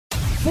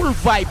Full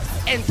Vibes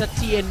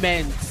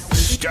Entertainment.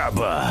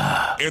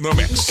 Stabbah in the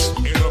mix.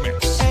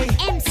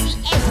 MC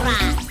Ezra.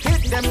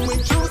 Hit them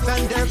with truth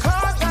and their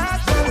cause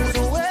that goes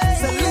away.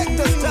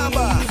 Selector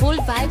Stabbah. Full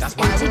Vibes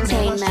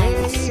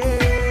Entertainment.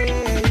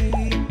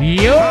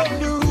 Yo,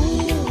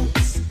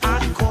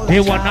 they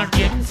wanna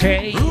get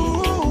paid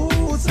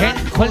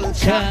and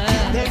culture.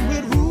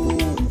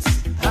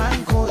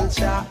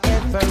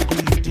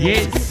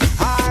 Yes,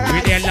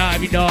 with their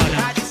love,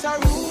 dollar.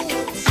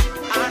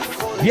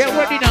 Yeah,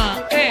 what it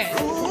now? Eh?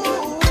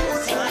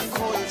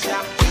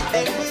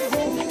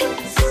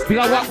 We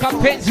got walk up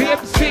page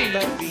MC.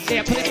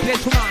 Yeah, put it play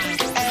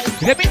tonight.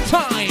 Let me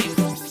time.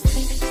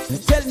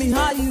 Tell me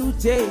how you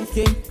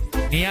taking.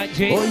 Yeah,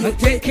 Oh, you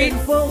taking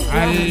for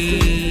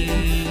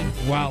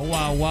Wow.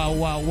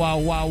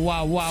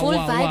 Full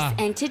Vibes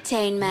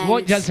Entertainment.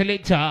 Moja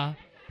Selector.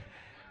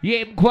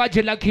 Ye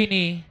mkwaje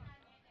lakini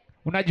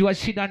unajua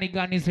shida ni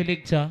gani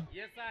Selector?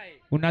 Yes, I.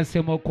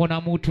 Unasema uko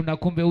na mtu na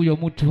kumbe huyo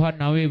mtu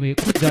hana wewe.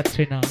 Kuja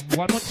tena.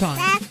 One more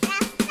time.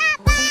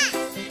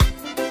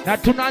 Na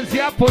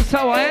tunaanzia hapo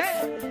sawa eh?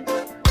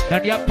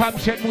 Ndani ya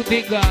Pamshen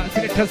Mudiga,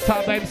 Selector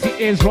Stabbah, MC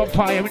Ezra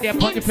Fyah, with their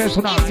party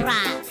personal.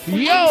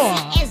 Yo!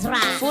 Ezra.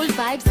 Full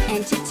Vibes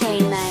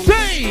Entertainment.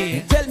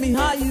 Say! Tell me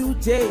how you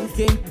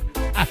taking.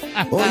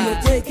 Oh, you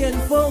taking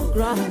for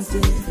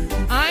granted.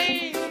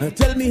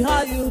 Tell me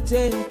how you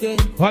taking.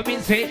 What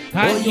mean say,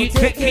 how you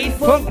take it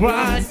for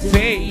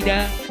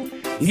granted.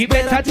 You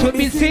better to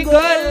be single.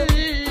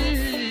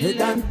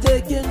 I'm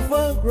taking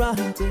for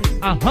granted.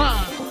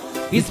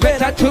 It's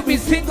better to be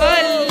single.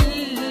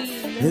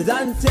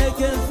 I'm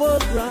taking for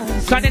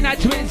granted. Sunday night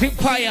twins in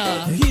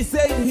fire. He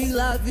said he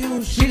love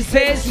you. She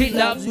says she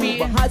loves me.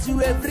 But has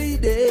you every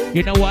day.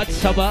 You know what,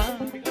 Saba?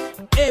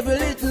 Every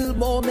little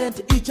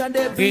moment, each and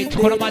every It's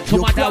day. gonna matter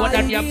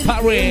than your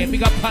party.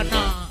 Big up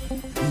Hannah.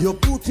 You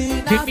put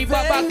in Give me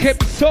Baba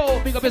kept so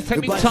big up a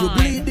semi but you time.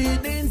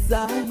 bleeding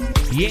inside.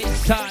 Yes,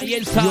 sir,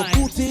 yes, sir. You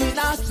put in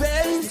a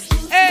face.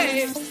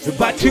 Hey,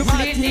 but you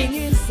bleeding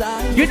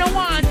inside. You know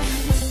what?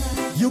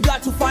 You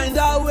got to find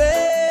a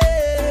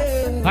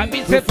way. I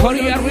mean, say for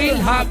your real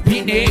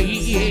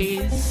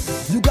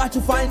happiness. You got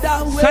to find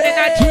a way. Sunday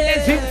night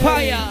twins in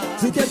fire.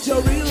 To get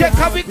your real Check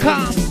how we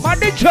come.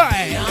 Monday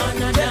joy.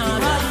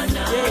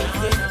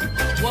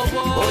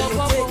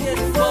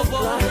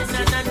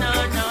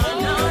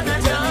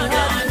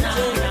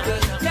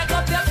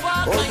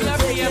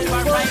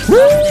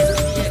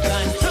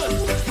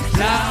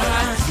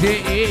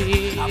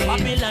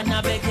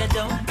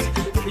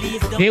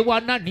 They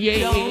wanna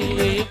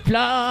need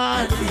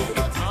plan.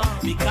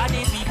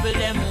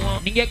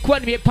 Ningekuwa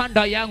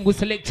nimepanda yangu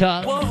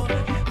Selector,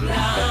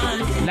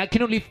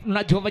 lakini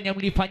unajua venye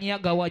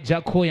mlifanyaga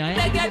wajakoya eh?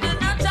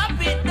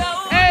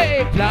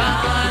 Hey,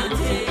 plan.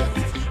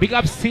 Big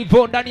up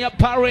Sivo ndani ya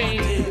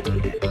parade.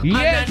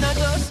 Yes.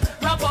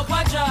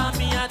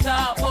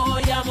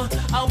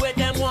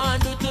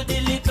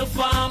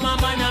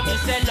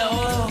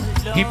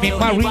 Give me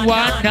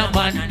marijuana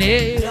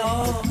money.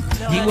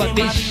 You want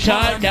this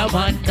shada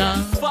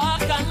mana.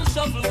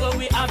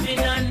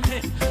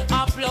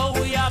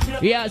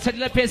 Yeah, set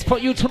the pace for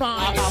you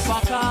tonight.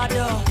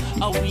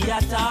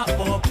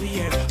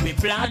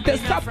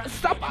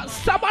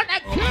 Stop on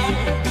that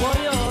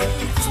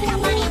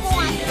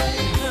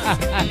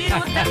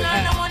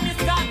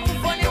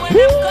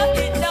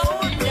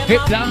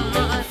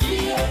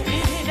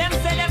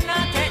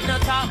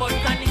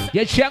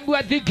Yes, yangu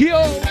ya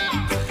dhigio.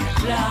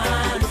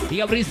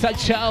 You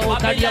research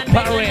out and your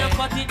parent.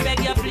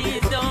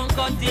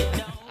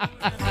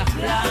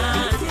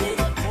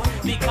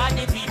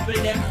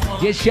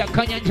 Yes, you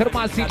can enter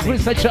my seat.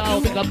 Research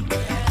out. Yo.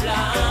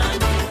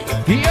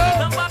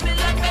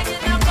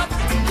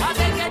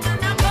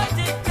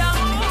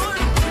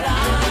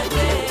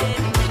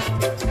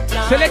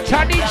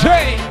 Selector DJ.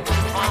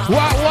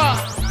 Wow.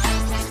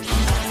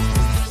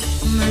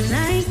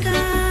 Malaika.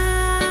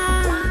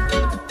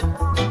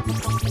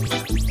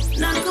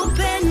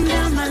 Nakupenda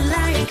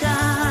malaika.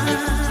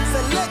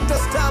 Selector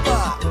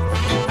Stabbah.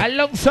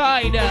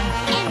 Alongside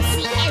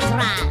MC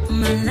Ezra.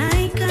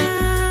 Malaika.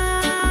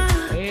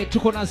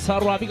 tuko na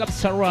Sarah, big up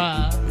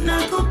Sarah.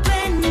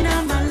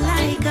 Nakupenda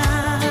malaika.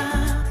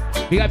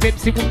 Big up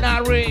MC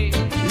Munare.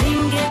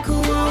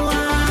 Ningekuwa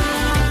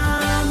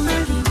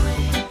wamaliwe.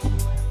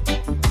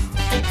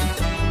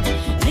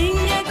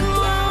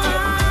 Ningekuwa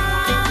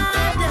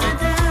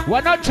dada.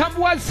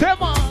 Wanachambua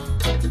sema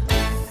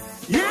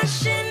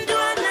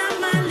Nashindwa na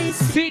mali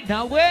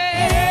sina we.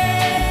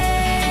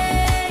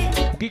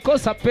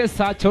 Ukikosa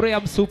pesa chorea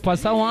msupa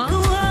sawa.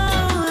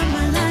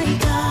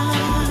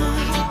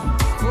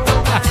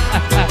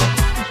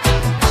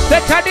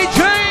 Selector DJ.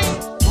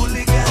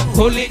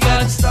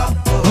 Hooligan stop.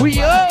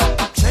 We are.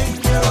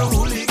 Change your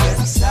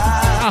hooligan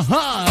style.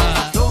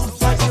 Don't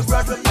fight your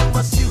brother, you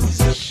must use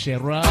your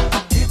Shera.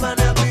 keep on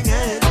helping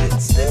hand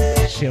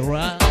instead.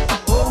 Shera.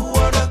 Oh,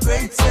 what a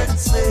great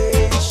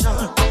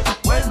sensation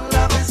when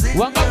love is in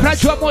Wanga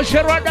prajwa mo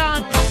Shera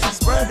dance.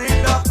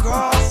 spreading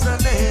across the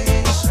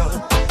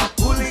nation.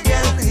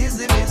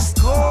 Hooliganism is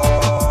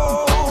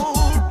cold.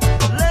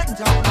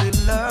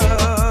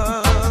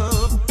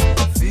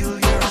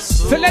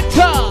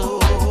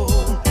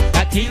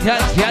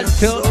 just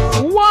two.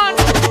 1,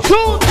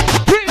 2,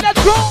 3,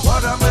 let's go.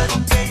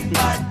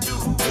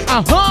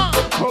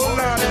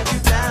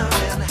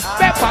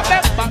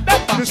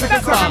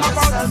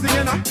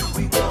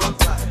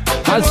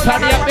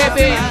 Asania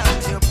baby,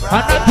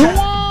 another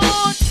one.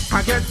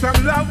 I get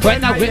some love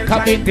When I wake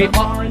up in the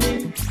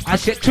morning, I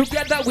sit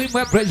together with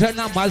my brethren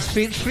and my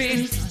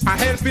free. I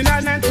help in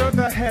an end to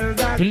the hell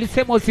that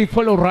Tulisema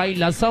usifolo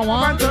Raila sawa.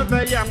 one to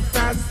the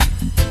youngsters.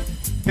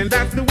 And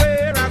that's the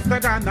way Rasta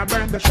gonna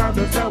burn the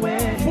shadows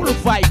away. Full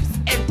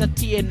vibes,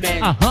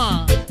 entertainment.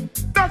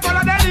 Don't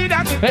follow the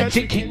leaders.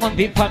 Thinking on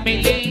the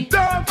family.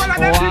 Don't follow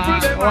the people.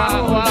 Don't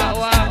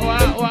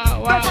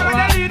follow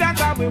the leaders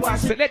that we watch.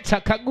 Selector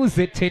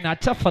kaguze tena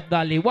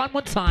tafadhali. One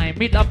more time,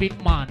 me love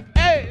it man.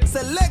 Hey.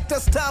 Selector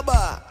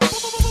Stabbah.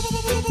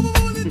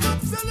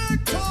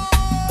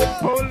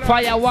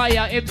 Fyah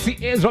wire MC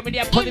Ezra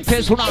media pony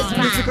face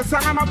This is the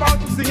song I'm about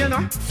to sing, you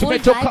know. Full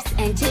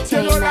vibes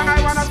You know that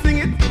I wanna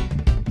entertainment. sing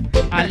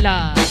it.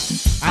 Allah.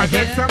 I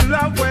get some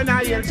love when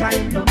I hear time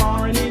in the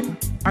morning.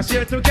 I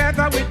share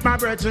together with my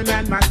brethren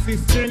and my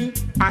sister.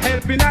 I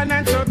help in an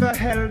end to the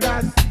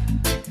elders.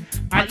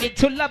 I need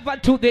to love her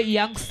to the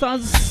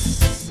youngsters.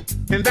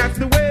 And that's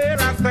the way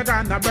Rasta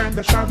gonna burn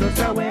the shadows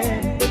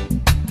away.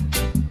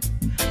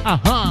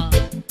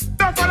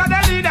 Don't follow the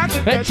leaders.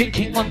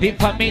 Thinking on the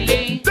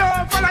family.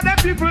 Don't follow the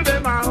people,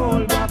 them a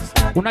whole box.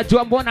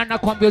 Unajua mbona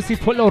nakwambia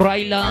usifolo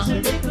Raila?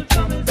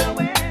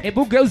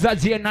 Ebu geuza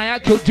jina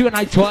yake ujue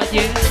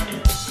naitwaje.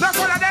 Don't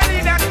follow the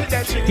leaders with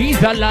that shit.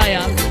 He's a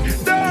liar.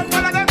 Don't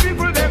follow the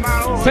people, them a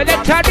whole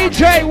Selector DJ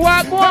Don't follow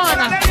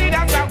Wagwana. the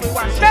leaders that we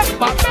watch.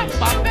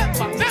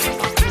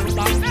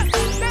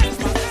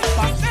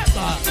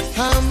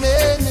 How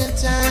many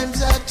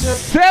times I took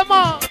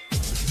Sema.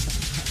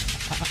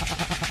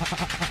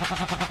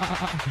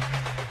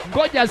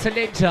 Ngoja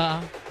Selector.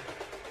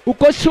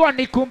 Uko sure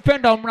ni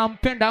kumpenda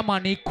mnampenda ama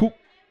ni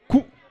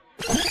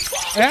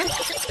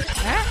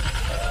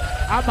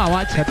ama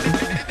wacha tu.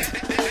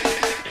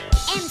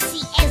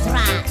 MC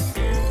Ezra.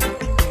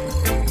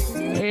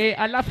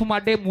 Alafu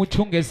mademu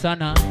uchunge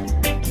sana.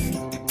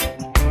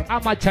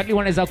 Ama chali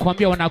wanaweza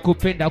kuambia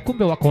wanakupenda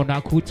kumbe wako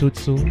na kutu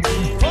tu.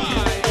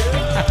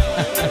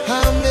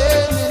 how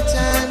many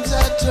times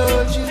I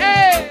told you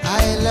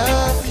I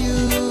love you.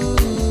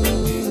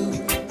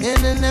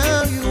 And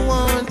now you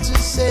want to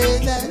say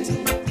that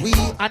we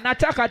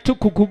Anataka tu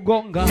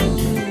kukugonga.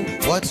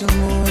 what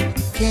more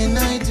can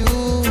I do?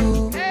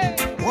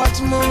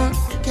 What more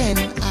can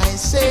I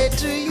say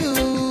to you?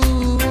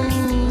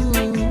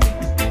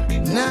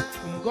 Now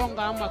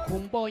Mgonga ama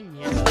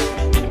kumbonya.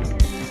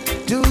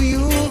 do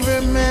you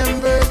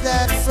remember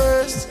that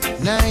first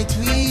night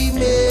we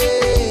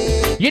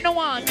met? You know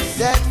what?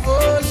 That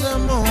was a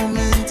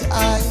moment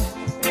I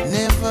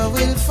never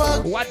will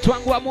forget. Watu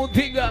wangu wa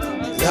Muthiga.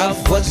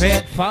 Love was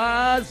at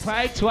first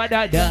sight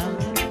wadada.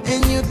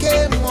 And you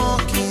came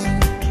walking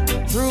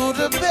through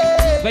the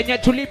bed. Venye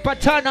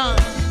tulipatana.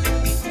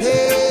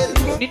 Pale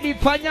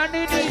Nilifanya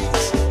nini?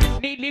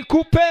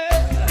 Nilikupe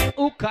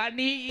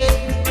ukani.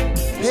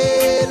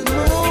 pale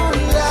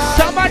moonlight.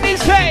 Somebody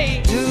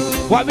say. Do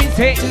What we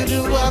say? to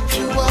do what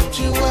you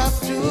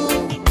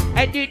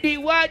And did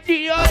what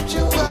you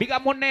Big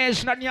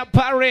Amones na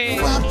nyapare.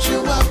 what you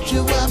do what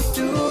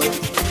you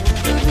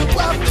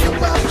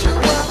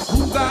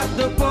Who got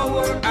the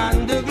power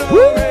and the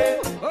glory?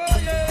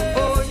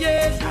 Oh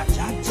yes.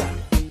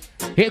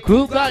 Hey,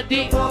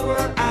 Kugadi.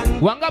 Power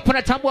and Wangapi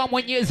natambua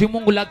Mwenyezi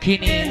Mungu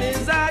lakini.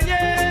 desire,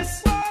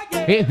 yes.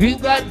 Hey, you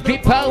got the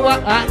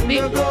power and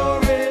the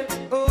Glory.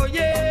 Oh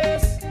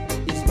yes.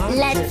 It's my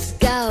Let's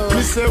go.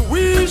 We say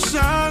we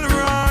shall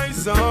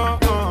rise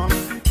up,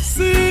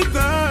 see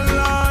the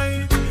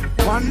light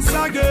once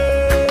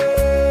again.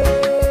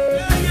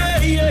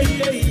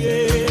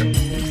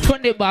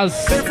 Twende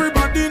bus.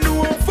 Everybody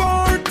know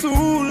for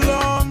too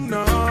long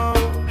now.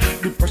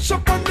 The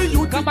pressure on the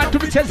youth Kama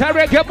tumicheza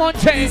reggae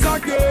monte. is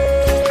again.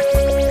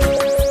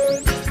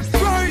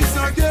 Rise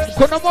again.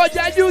 Kuna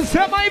moja juu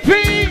sema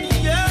hivi.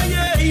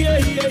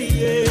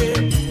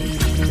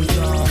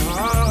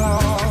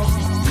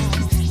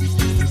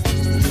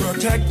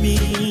 Protect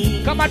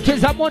me. Kama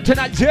tuweza monte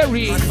na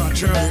Jerry.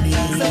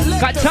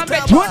 Katambe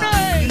tune.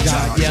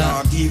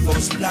 Jah give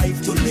us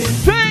life to live.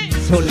 Say.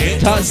 So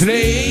let us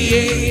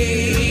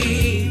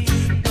lay.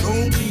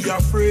 Don't be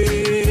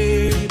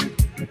afraid.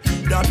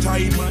 That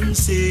time and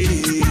say.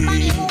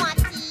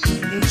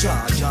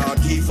 Jah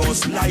give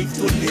us life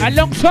to live.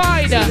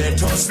 Alongside.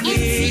 Let us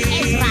MC live.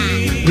 Ezra.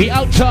 We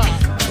out top.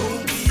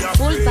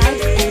 Full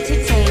vibes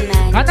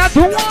entertainment.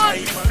 Another one.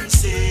 Time and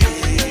say.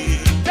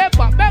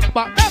 Beba.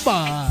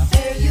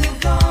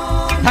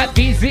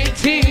 Happy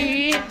city.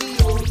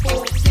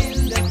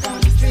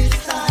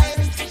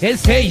 They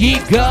say he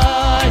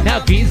gonna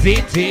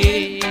visit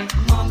it.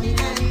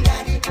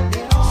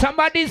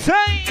 Somebody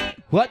say,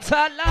 what's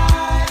a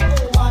lie?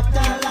 What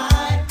a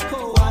lie,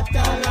 what a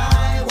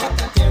lie,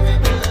 what a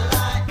terrible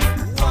lie.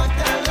 What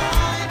a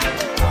lie,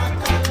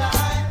 what a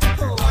lie,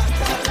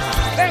 what a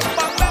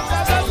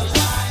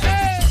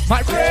lie.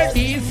 My friend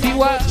is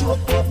you are.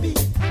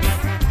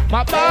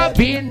 My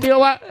baby in the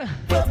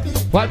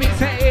what we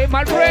say,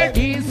 my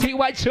ready, see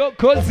what you're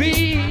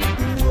cozy.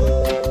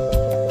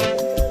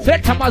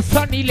 Set my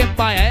sunny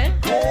limba, eh?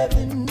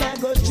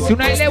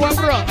 Soon I lay one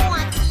bro.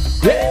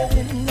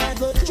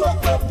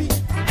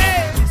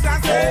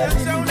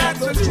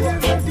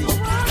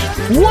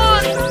 1, 2,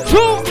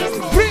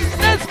 3,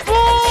 let's go!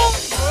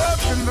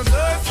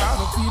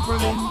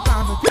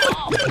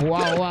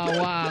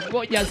 Wow.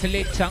 Ngoja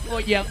Selector,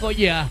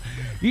 ngoja.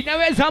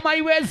 Inaweza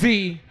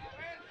maiwezi.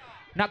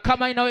 Na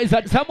kama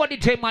inaweza, somebody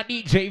take my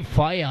DJ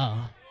Fyah.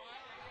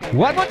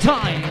 One more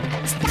time.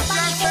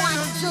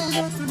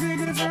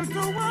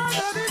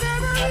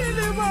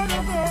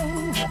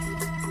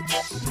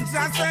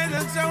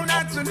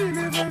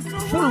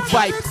 Full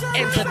Vibes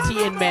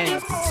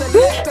Entertainment.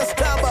 Selector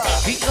Stabbah.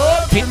 We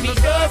open the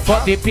door for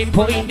the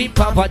people in the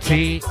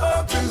poverty.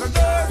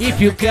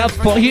 If you care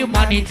for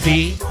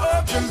humanity,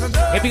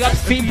 if you got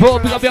people,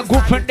 pick up your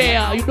good friend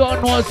there. You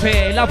don't know,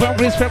 say, love and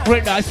respect,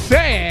 brother.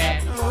 Say,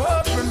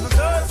 open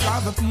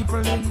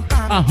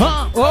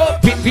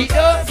the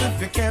door.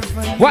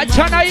 What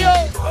channel you?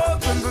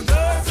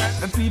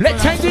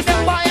 Let's change the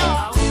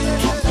fire.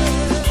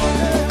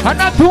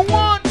 Another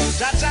one.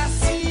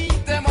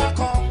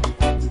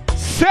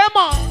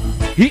 Sema,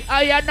 he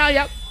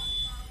ayanaya.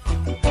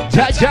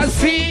 Jaja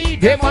see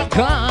them a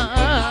come.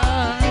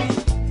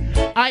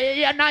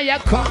 Ayanaya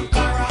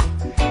conqueror.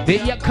 They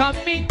are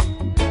coming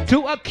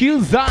to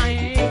accuse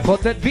I for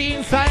the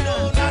things I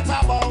know not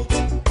about.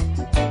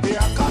 They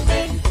are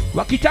coming.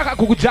 Wakitaka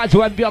kukujaji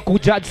waambia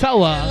kukujaji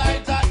sawa.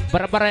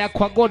 Barabara ya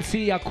kwa God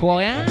si ya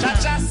kwa ya.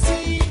 Jaja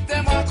see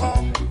them a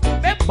come.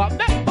 Bemba.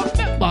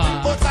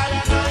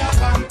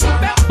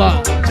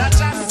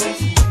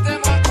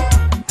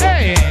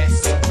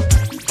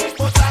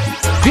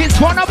 This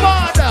one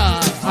about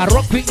a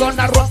rock, we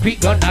gonna rock. A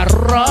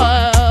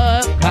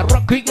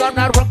rock, we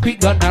gonna rock.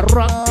 A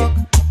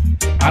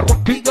rock,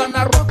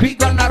 we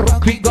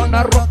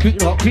gonna rock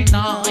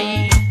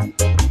night.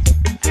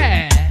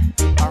 Hey.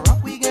 A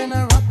rock, we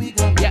gonna rock.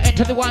 Yeah,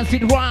 enter the ones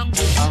it wrongs.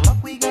 A rock,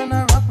 we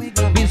gonna rock.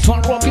 This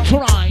one rock it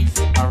rise.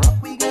 A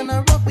rock, we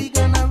gonna rock.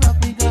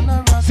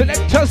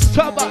 Selector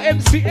Stabbah,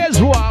 MC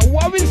Ezra,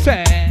 what we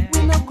say?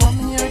 We not come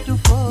here to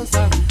force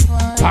and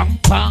fight.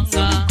 Pang.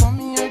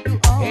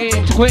 Hey,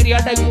 Tukweri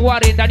and I'm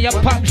worried that your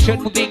function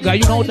Mudinga,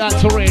 you know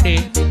that already.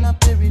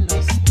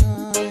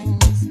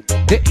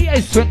 The year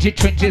is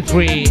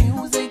 2023.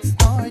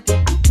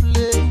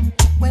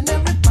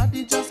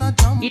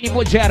 Ini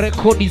moja ya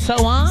rekodi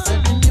sawa.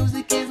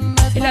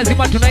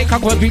 Lazima tunaika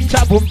kwa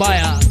vitabu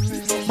mbaya.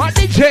 My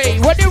DJ,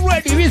 when you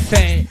ready we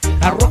say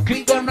a rock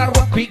we gonna rock.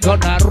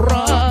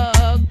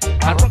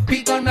 A rock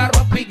we gonna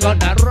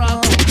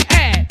rock.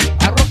 Hey,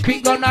 a rock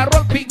we gonna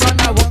rock. 1,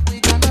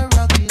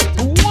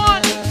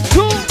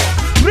 2,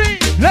 3,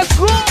 let's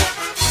go.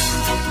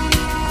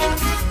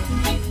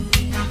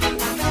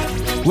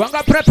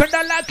 Wanga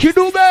prependa la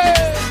kidube.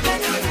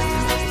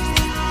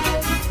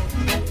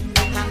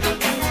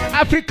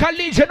 Africa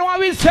Legion, what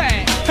we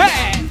say?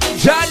 Hey,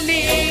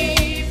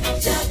 Jolly.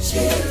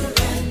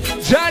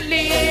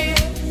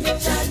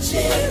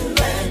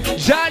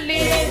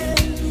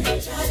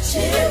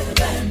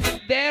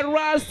 The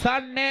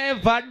Rasta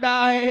never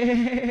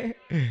die.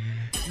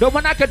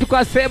 Domanake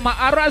tukasema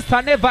a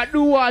Rasta never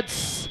do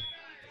what?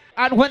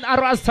 And when a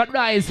Rasta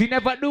dies, he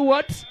never do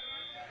what?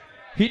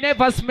 He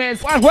never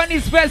smells. And when he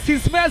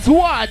smells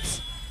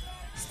what?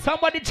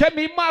 Somebody tell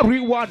me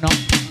marijuana.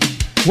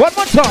 One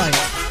more time.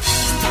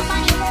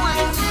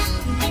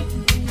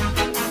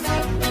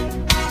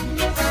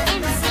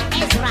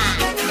 Ezra.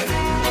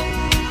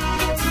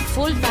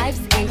 Full Vibes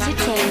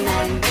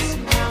Entertainment.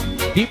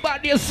 The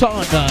body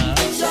sound.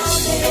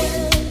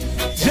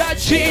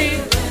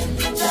 Jachi.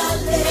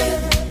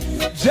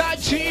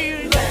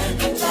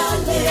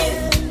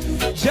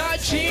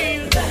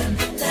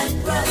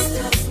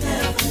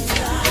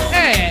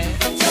 Hey.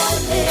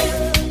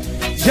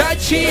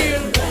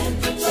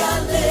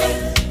 Jachi.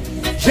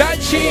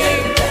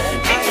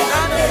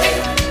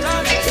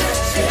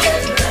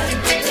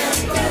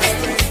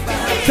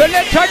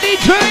 Selector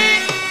DJ.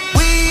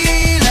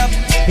 Wheel up,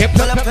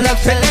 pull up,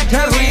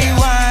 selector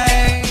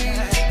rewind,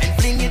 and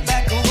bring it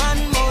back one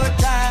more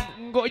time.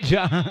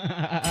 Ngoja.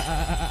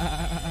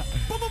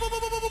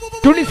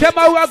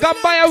 Tulisema waga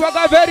mbaya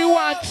waga very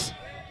what?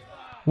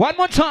 One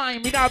more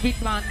time in our beat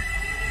plan.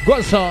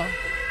 Go sir.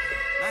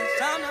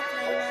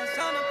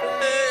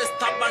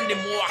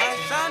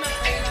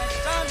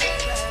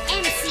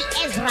 MC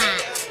Ezra.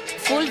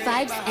 Full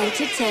Vibes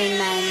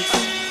Entertainment.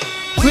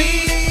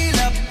 Wheel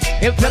up,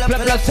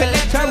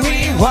 Selector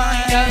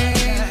rewind,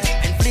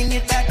 and bring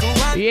it back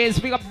one. yes,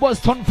 big up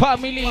Boston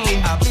family.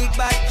 A big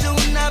bad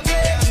tune a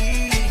play,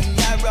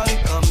 run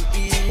come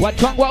in.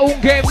 Watu wangu wa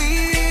unge,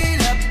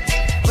 Wheel up,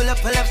 pull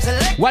up,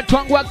 select. watu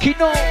wangu wa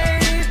kino,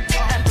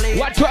 And play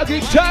watu wa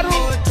gitaru.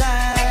 more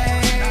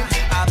time.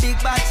 A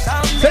big bad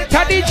sound.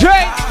 Selector DJ.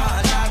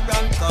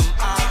 Run come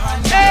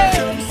on. Hey.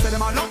 Say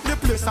them a lock the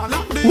place, I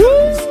lock the Woo.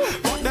 ends.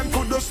 But them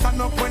could just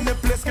stand up when the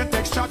place get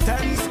extra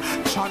tense.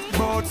 Chat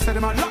about, say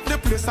them a lock the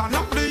place, I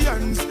lock the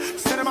ends.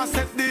 Say them a a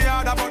set the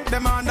order, but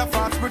them under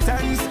false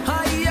pretense.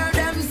 I hear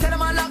them say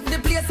them a lock the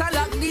place, I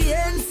lock the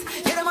ends.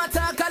 Hear them a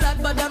talk a lot,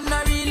 but them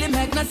not really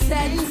make no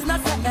sense. No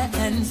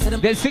sense.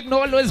 The signal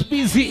always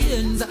busy.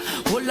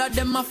 All of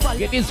them a fall.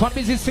 Get this one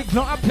busy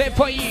signal, I play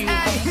for you.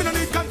 Me no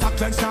need contact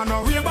lens,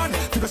 no real band.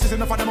 Because it's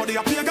enough of them body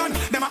a pagan.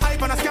 Them a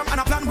hype and a scam and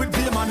a plan with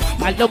beer man.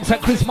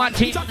 Alongside Chris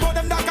Martin. Chat for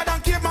them darker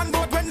than caveman,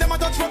 but when them a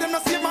touch for them no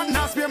same man.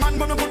 Now spear man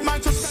gonna put my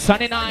trust.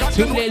 Sunny night,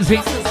 too lazy.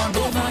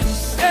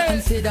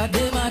 And say that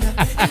they mad.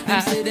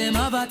 And say them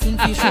have a thing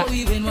to show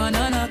even one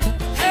another.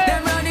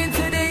 Them run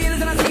into the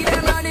hills and I see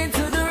them run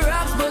into the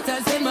rocks. But I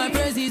send my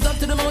praises up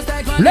to the most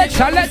high. Let's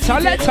some of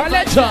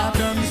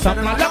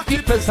the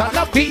people, some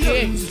of the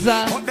ends.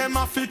 But them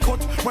a fi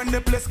cut when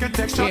the place get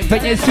texture.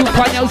 When you see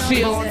on your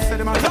seal,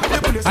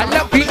 I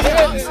love the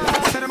ends.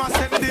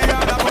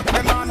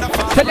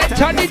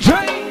 Select on the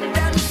train.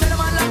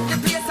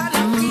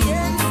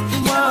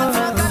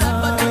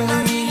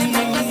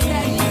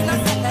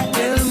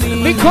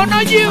 Me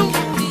corner you.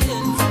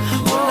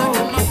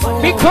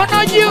 Me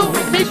corner you.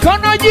 Me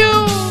corner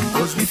you.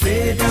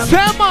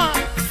 Sama.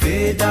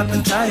 Fed up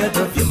and tired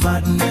of your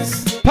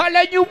madness.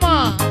 Pala you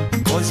man.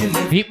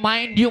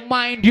 You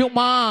mind.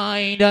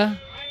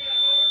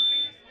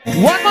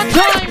 One more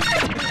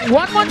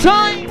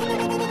time.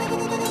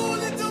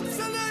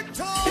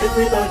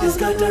 Everybody's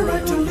got the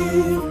right to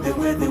live the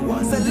way they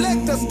want.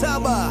 Selector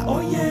Stabbah. Oh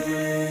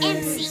yeah.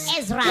 MC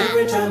Ezra.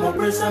 Every time I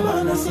press a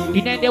man I see.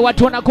 Inaende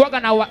watu wanakuwaga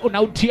na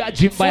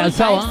unautiaji mbaya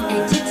sawa.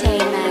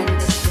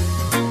 Entertainment.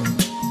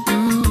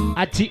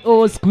 Ati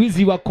siku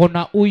hizi wako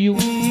na huyu.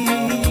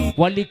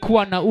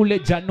 Walikuwa na ule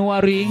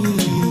Januari.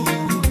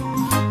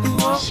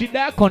 Shida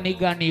yako ni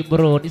gani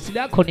bro?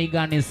 Shida yako ni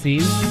gani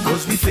sis?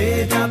 Cause we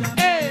fed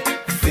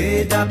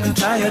up and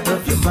tired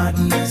of your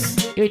madness.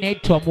 Hiyo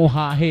inaitwa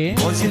muhahe.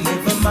 Cause you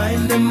never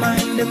mind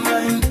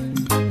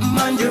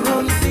your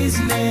own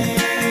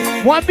business.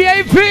 Mwambie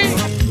hivi.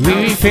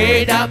 We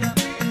fed up,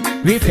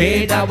 we're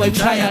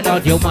tired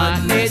of your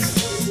madness.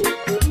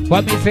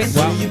 What me say?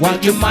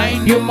 What you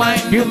mind?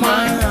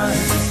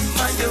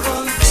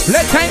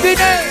 Let's time in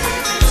there.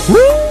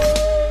 Woo!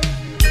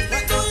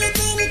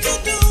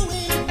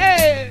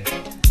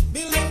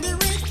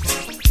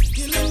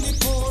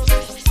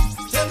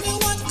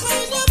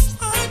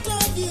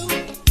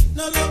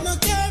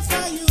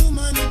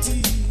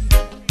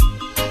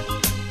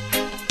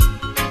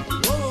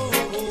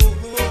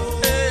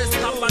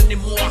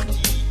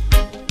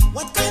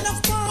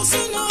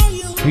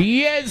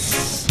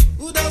 Yes.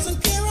 Who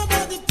doesn't care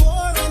about the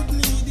poor and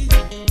needy?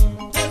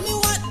 Tell me,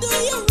 what do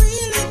you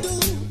really do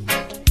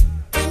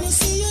when you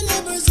see your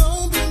neighbor's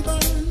home being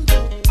burned?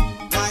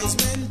 Wise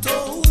men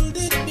told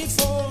it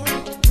before,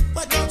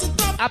 but don't you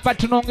stop. Hapa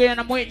tunaongea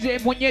na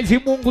Mwenyezi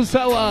Mungu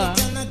sawa.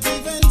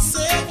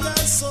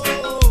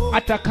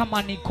 Hata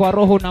kama ni kwa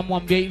roho na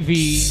mwambia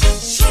hivi.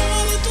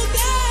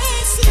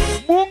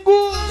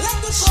 Mungu.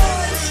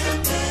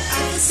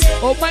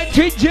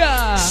 Almighty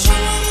Jah.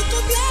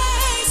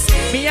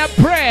 Me a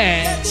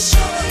pray.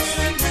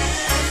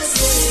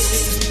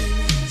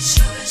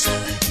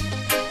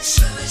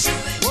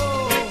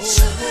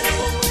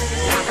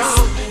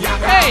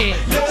 Hey.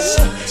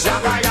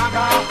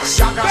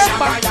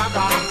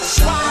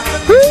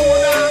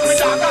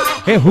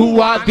 Hey,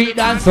 who are the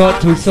dancer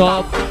to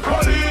stop?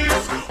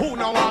 Police, who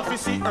know how to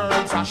see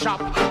earns a shop.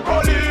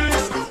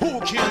 Police,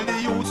 who kill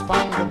the youth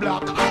from the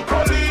block.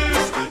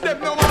 Police, them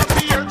know how to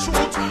hear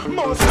truth.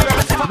 Most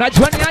of them. That's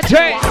when you're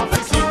Jay.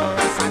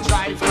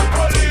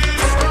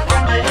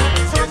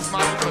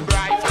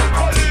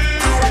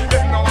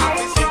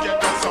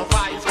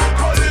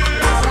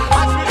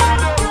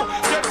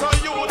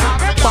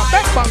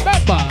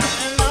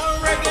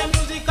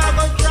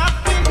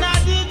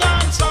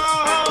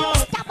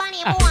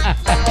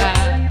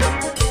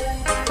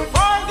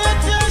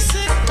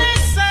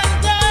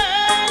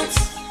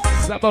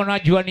 Saba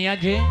unajua ni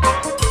aje?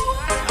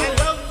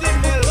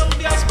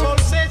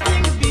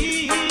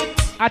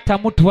 Hata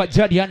mtu wa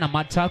jadi ana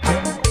matako.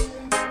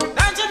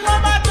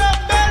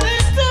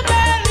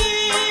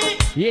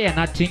 Yeye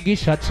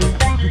anatingisha tu.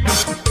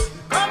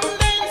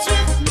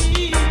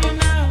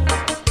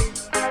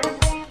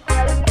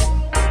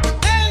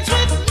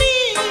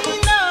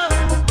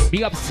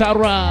 Big up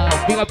Sarah,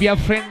 big up your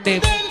friend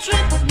Dave.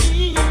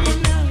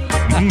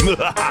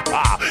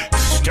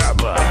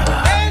 Stabbah.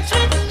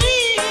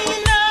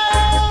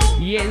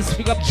 Yes,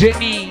 big up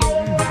Jenny.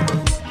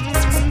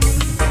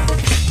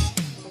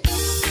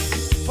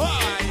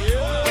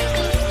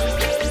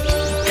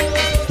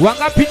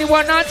 Wangapi ni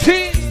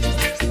wanati?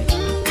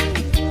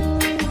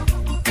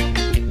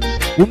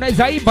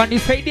 Unaweza imba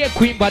nisaidie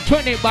kuimba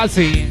twende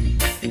basi.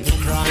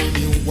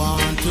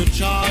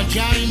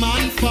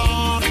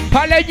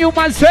 Pale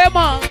nyuma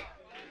sema.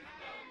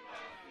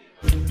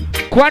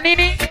 Kwa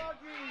nini?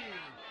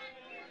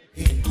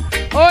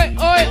 Oi.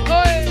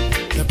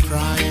 The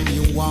crime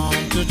you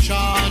want to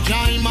charge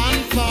I'm on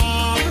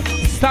for.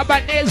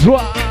 Stabbah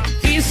Ezra,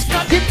 it's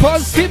not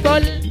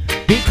impossible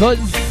because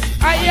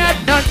I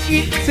am not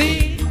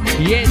easy.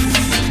 Yes.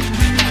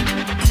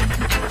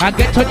 I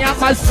get on your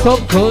muscle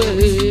good.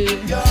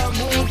 You're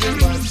moving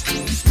much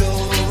too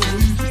slow.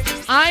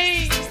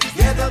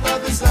 Get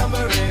above the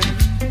summering.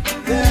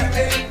 There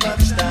ain't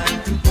much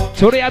time to go.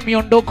 Torea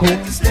miondoko.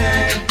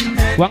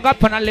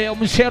 Wangapa na leo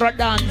mshera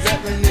dance.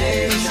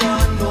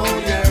 Revelation, know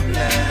your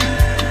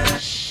plan.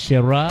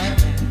 Shera.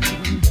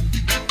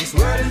 This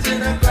world is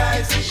in a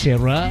crisis.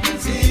 Shera.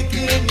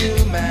 Seeking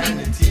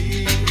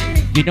humanity.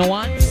 You know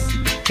what?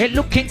 Hey,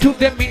 look into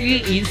the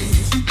Middle East.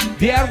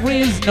 There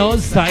is no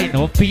sign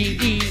of peace.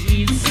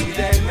 See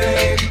them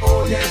rain,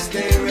 oh yes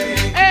they rain.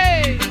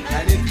 Hey!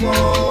 And it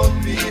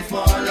won't be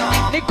for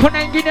long.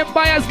 Nikona ingine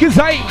mbaya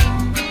skizai.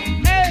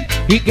 Hey!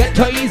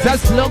 Igeto is a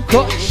slow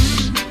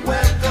coach.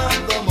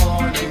 Welcome the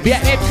morning. Bia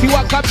MC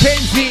waka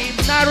penzi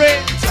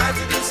mnare. Try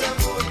to do some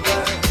good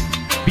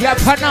work. Bia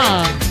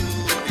pana.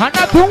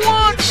 Hana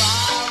buwan.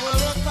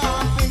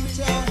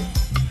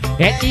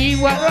 Edi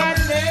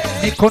warane.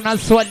 Nikona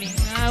swali.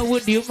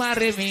 Would you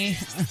marry me?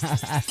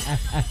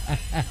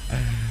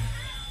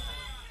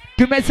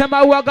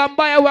 Tumesema waga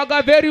mbaya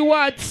waga very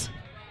what?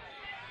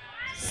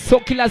 So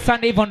kila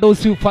Sunday even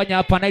those who fanya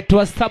hapa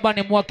naitwa Stabbah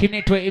ni Mwaki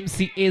naitwa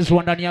MC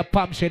Ezra ndani ya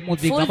Pamshed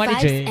Music na Full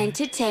DJ. Vibes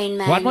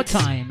Entertainment. One more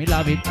time, I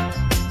love it.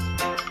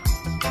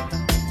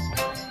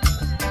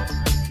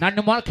 Na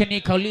ni Mwaki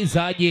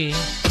nikauliza aje,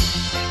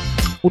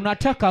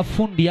 unataka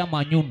fundi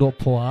ama nyundo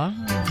poa?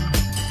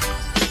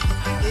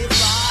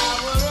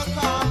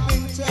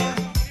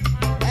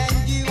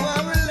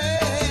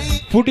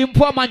 Fundi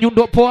mpoa ama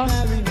nyundo poa?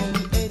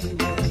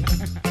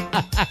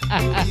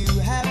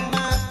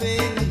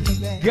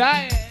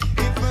 Guy.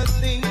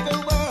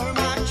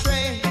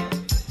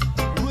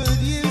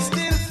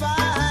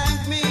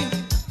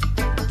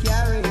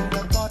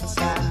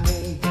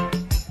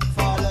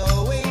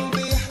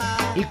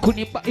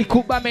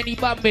 Ikubame ni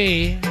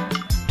bambe.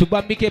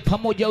 Tubambike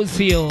pamoja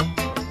usio.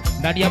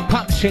 Ndani ya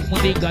Pamshed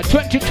Music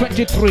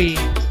 2023.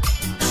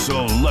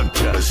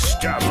 Selector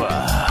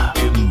Stabbah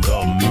in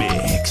the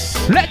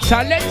mix. Let's.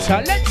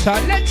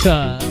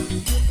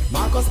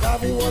 Marcus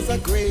Garvey was a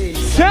great.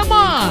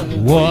 Sema,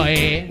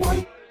 boy.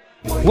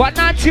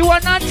 Wanati.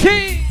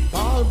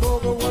 Paul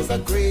Bogle was a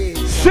great.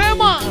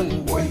 Sema.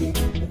 Boy.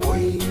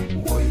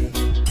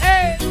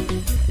 Hey.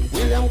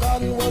 William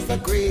Gordon was a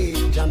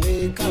great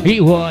Jamaican. He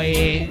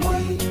boy.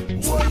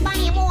 Stabbah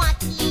ni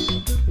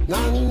Mwaki.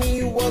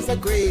 Nani was a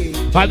great.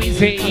 Bobby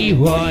say he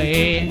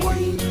boy.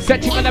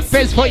 Setting on the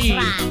pace for you.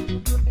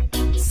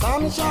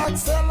 Some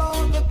sharks sell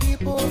out the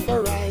people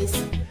for rice.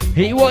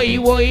 He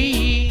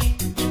boy.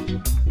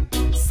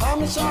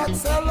 Some sharks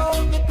sell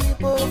out the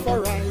people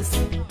for rice.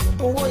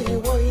 Boy.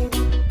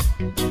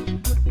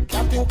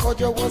 Captain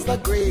Kodjo was a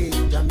great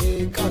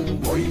Jamaican.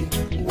 Boy.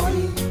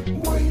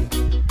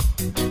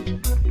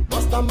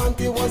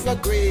 Bustamante was a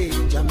great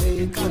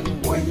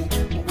Jamaican. Boy.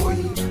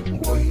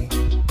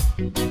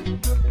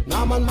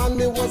 Norman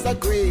Manley was a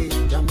great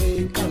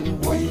Jamaican.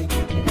 Boy.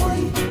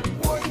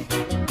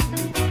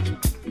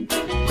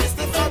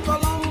 Christopher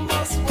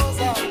Columbus was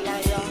a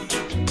liar.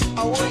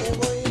 Boy.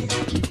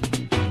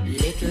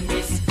 Little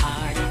miss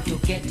hard to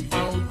get,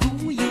 how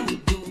do you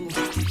do?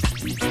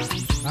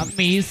 I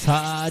miss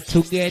hard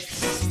to get.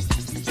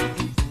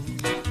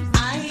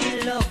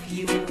 I love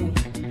you.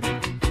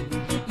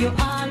 You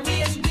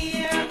always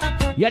wear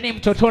a Yani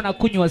mtoto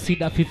anakunywa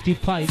sida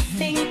 55.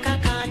 think I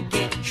can't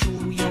get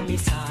through. You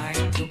miss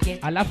hard to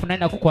get. Alafu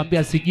naenda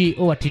kukuambia sijui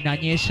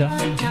atinanyesha.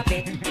 I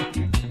bet.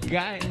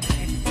 Guy.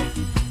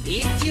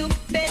 If you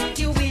bet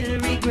you will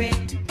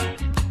regret,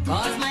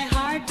 cause my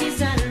heart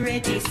is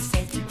already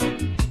set.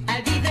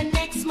 I'll be the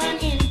next man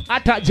in.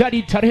 Hata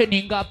jadi tarehe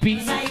ni ngapi?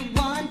 I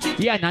want you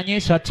to Yeye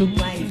ananyesha tu.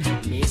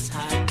 wife. Miss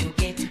hard to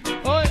get.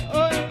 Oi.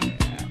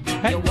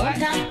 Hey, You won't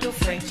have to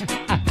fret.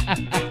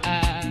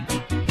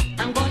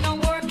 I'm gonna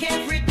work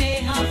every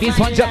day. this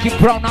one Jackie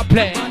Brown I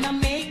play. I'm gonna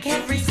make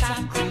every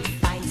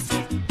sacrifice.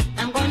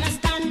 I'm gonna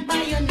stand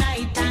by you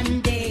night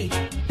and day.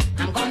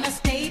 I'm gonna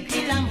stay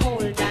till I'm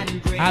old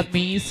and gray. I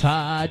miss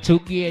hard to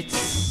get.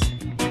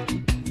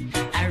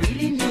 I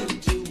really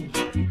need you.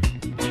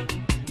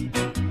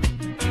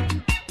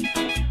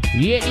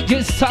 Yeah,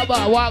 DJ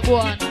Stabbah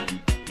wagwan.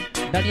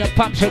 Ndani ya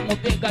Pamshed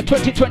Music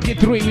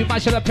 2023 we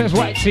mash the place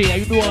right here.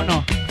 You do or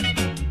no?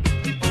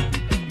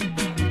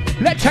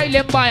 Let's try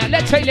them buyer.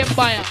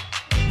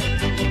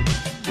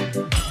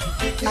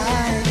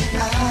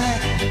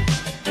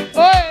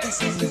 Oi.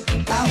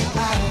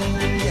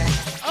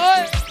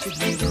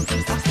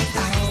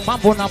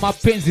 Mambo na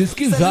mapenzi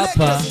sikiza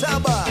hapa.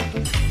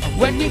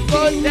 When you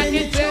go and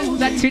you tell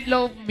that you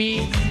love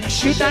me,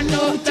 should I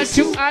know that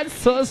you are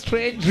so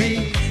strange?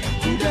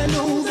 Should I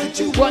know that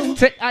you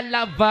wanted a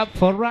lover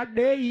for a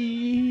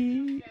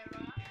day?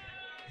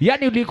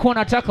 Yani ulikuwa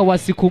nataka wa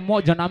siku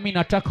moja na mimi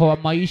nataka wa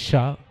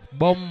maisha.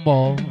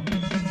 Bombo.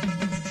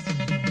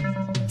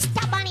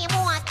 Stabbah ni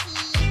Mwaki.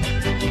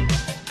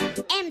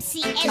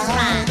 MC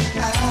Ezra.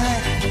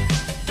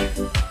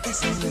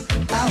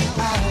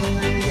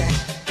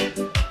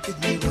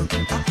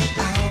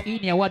 Hii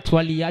ni ya watu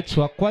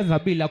waliachwa kwanza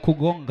bila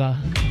kugonga.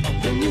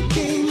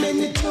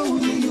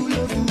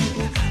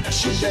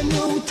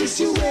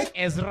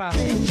 Ezra,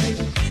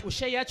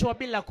 ushaiachwa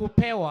bila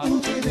kupewa.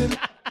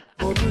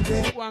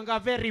 Wanga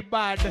very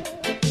bad.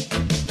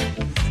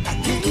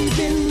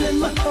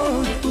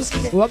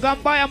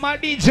 Wagambaya ma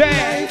DJ.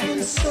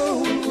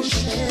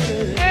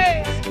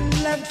 Hey.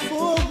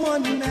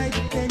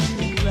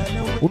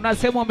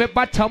 Unasema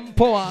umepata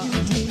mpoa.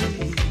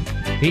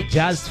 He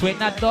just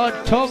when I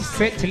thought of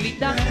settling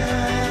down.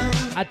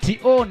 Ati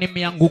oh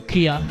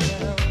nimeangukia.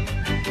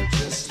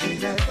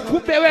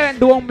 Kumbe wewe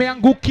ndio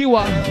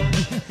umeangukiwa.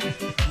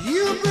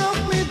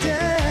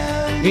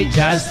 He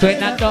just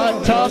when I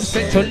thought of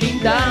settling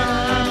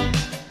down.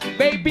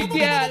 Baby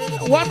girl,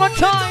 one more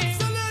time.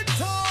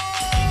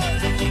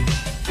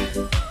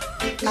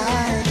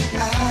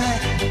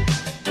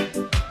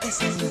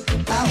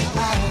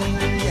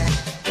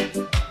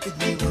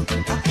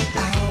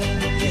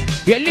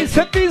 Yeah,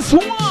 listen this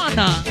one.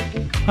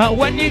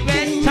 When you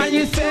went and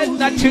you said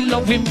that you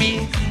loving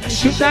me,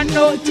 should I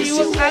know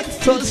you act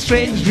so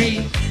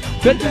strangely?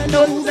 Should I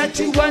know that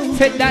you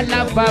wanted a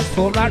lover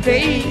for a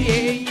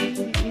day?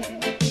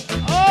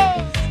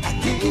 Oh, I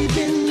gave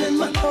in and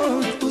my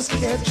heart was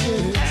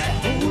captured.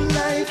 Whole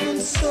life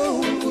and soul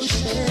was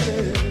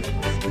shattered.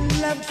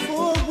 Loved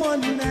for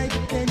one night,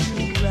 then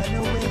you ran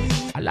away.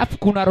 Alafu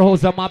kuna roho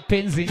za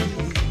mapenzi.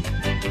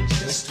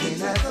 Just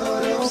when I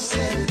thought of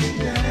settling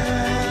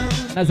down.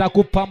 Na za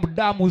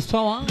kupamdamu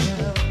sawa.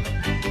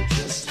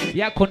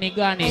 Yako ni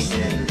gani?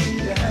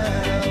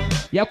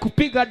 Ya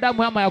kupiga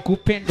damu ama ya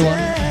kupendwa?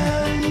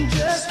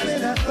 Just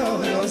when I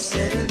thought of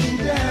settling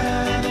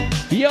down.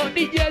 Yo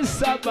DJ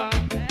Stabbah.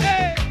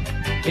 Hey.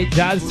 It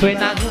just when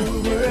I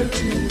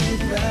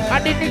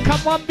didn't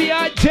come on be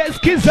a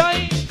just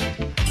kizai.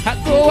 I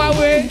go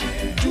away.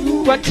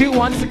 Do what you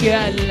want,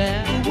 girl.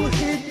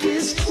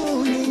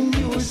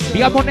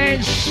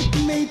 Diamonesh.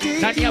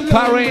 Nania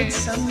Pare.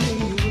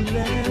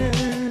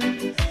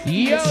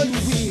 Yes.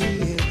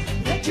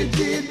 You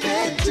did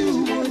that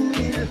to one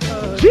little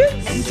heart.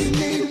 Yes. And you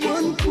made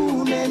one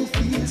cool man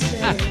feel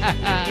sad.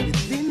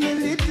 Within a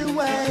little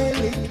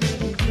while it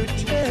will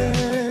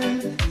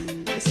return.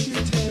 Yes, you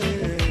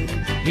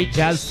turn. It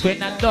just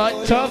when I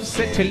thought of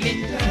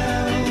settling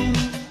down.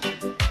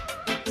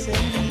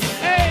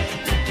 Hey.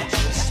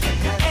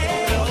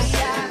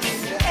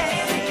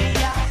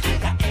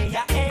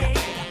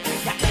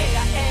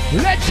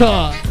 Let's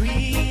go.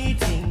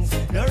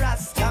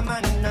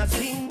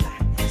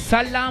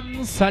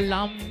 Salam,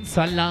 salam,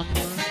 salam.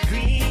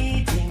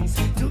 Greetings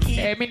to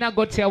each. Mina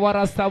gotia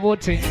warasta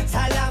wote.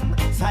 Salam,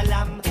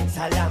 salam,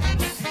 salam.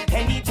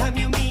 Anytime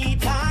you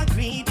meet or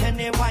greet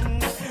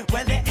anyone,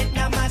 whether it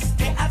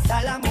namaste,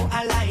 assalamu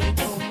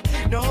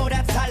alaikum. Know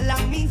that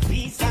salam means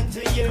peace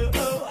unto you.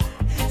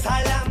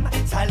 Salam,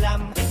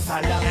 salam,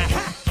 salam.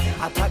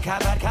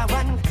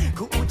 Apakabarkawan,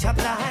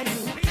 kuuchaplayu.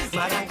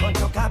 Marang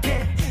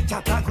kontokabe,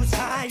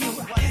 chapakusayu.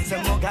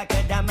 Semoga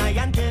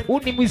kedamaian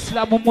Uni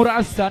Muislamu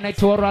murasa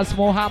anaitwa Ras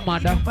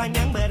Muhammad.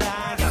 panjang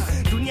beragam.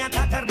 Dunia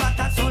tak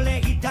terbatas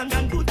oleh hitam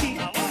dan putih.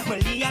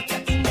 Melihat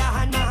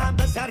keindahan maha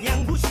besar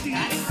yang gusti.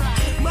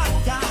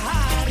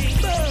 Matahari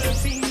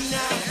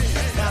bersinar.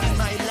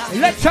 Damailah.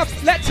 Let's up,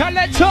 let's up,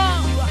 let's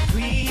up.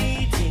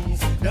 Greetings,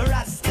 the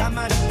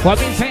Rastaman. What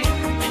we say?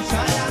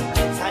 Salam,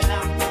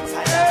 salam,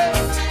 salam.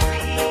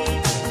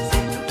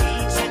 Greetings to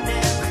each and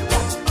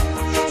everyone.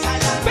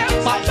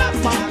 Salam,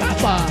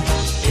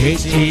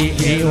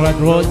 88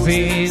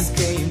 roses.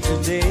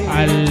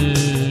 I'll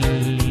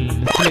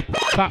flip.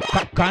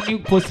 Can you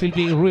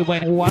possibly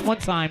rewind one more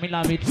time? I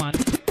love it, man.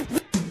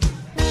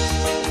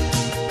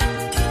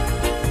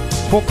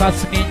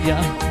 Focus Ninja.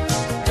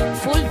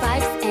 Full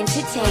Vibes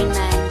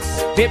Entertainment.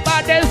 The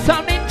baddest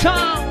sound in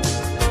town.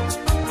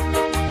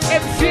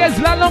 MC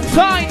Ezra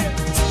alongside.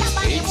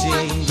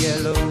 18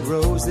 yellow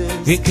roses.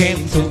 We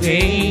came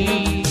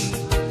today.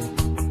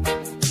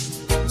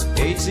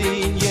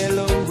 18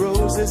 yellow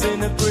roses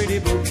in a pretty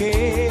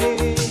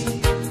bouquet.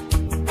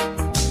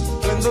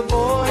 When the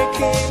boy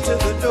came to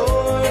the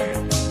door,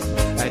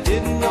 I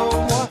didn't know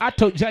what.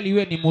 Ato jali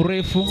we ni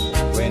murefu.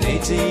 When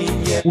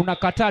 18 yellow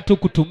Unakataa tu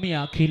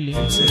kutumia akili.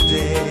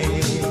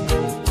 today,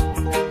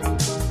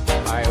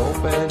 I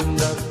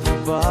opened up the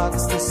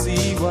box to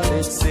see what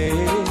it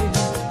said.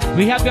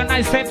 We have your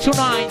nice set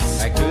tonight.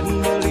 I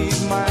couldn't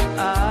believe my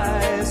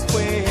eyes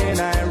when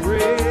I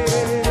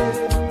read.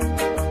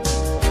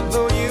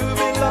 Though you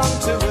belong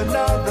to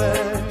another,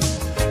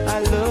 I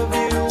love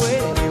you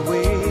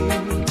anyway.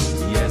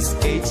 Yes,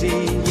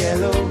 18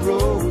 yellow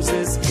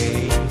roses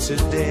came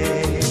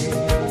today.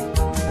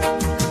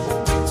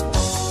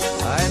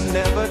 I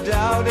never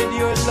doubted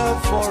your love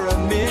for a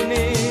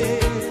minute.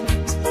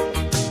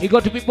 You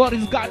got to be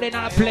Boris Garden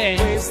and play.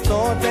 Always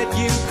thought that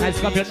you Nice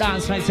could up your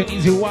dance, nice and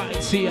easy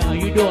whites here.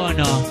 You don't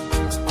know.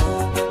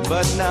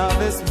 But now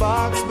this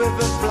box with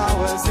the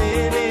flowers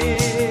in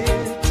it,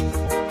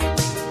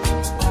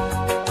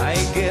 I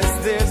guess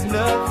there's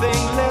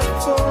nothing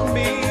left for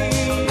me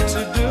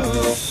to do.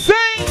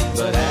 Sing!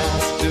 But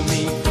ask to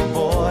meet the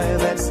boy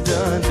that's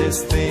done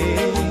this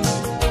thing.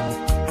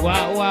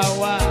 Wow, wow,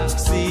 wow.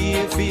 See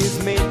if he's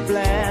made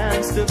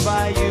plans to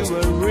buy you a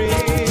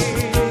ring.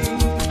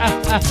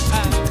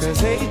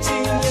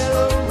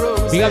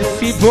 Big up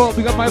C-Bro,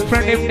 big up my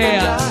friend in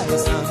there.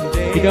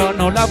 You don't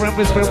know, love and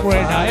respect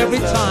right now, every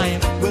time.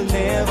 Will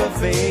never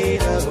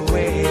fade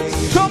away.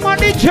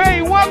 Somebody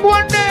DJ, walk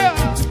one there.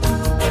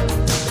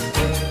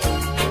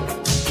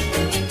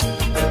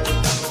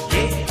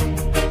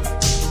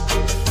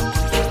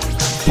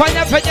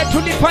 Panya panya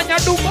tulipanya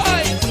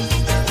Dubai.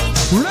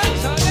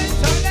 Let's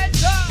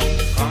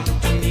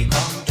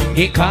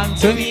he come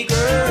to me,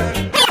 girl.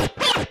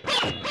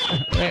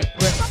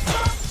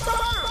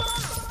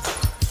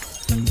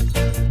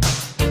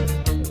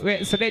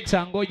 Wait,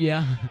 Selector,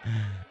 ngoja.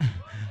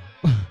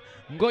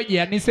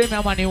 Ngoja niseme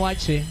ama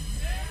niwache.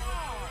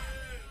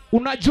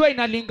 Unajua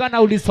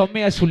inalingana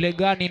ulisomea shule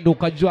gani ndo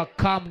ukajua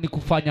kam ni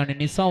kufanya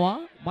nini, sawa?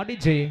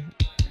 DJ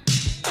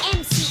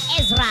MC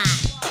Ezra,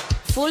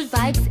 Full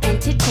Vibes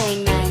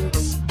Entertainment.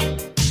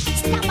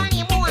 Stabbah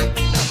ni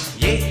Mwaki.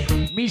 Yeah.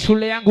 Mi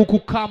shule yangu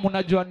kukam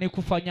unajua ni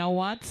kufanya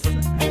what?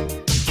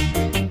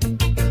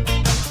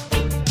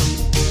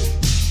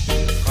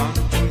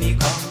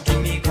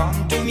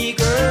 Come to me,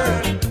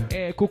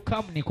 girl.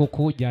 Kukam ni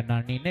kukuja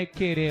na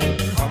ninekere.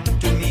 Come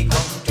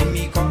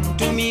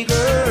to me,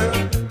 girl.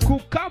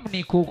 Kukam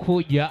ni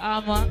kukuja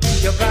ama.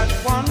 You got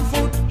one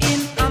foot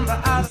in and the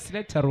other.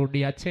 Selector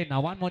rudia tena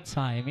one more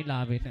time, I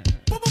love it.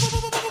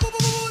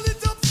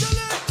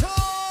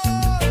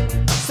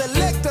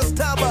 Selector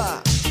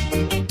Stabbah.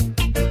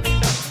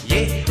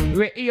 Yeah.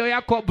 We iyo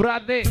yako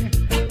brother.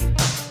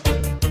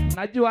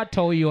 Najua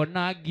hata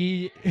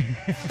uionagi.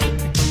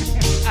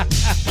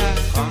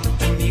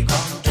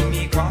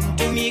 Come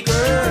to me,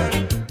 girl.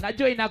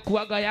 Najua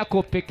inakuaga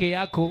yako peke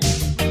yako.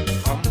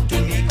 Come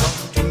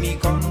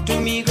to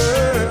me,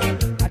 girl.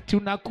 Ati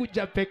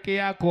unakuja peke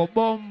yako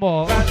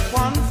bombo. Got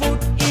one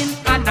foot in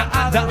and the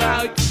other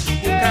out. You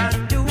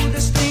can't do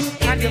this thing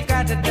and you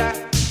gotta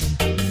die.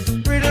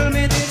 Riddle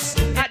me this.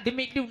 Let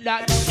me do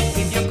that.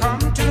 If you come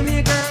to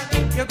me, girl,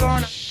 you're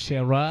gonna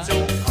Shara.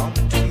 So come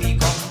to me,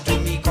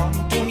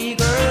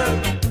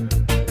 girl.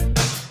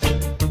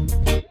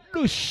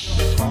 Dush.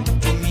 Come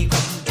to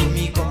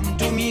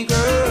me,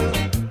 girl.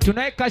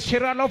 Tunaeka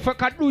shira lofa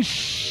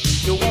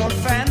kadush. You want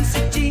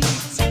fancy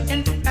jeans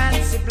and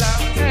fancy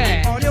blouse.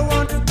 Yeah. All you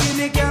want to give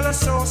me, girl, is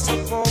so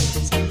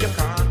suppose. You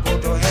can't go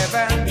to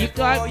heaven. You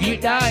got you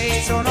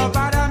die. So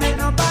nobody make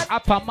nobody.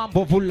 Hapa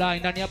mambo vulai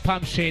ndani ya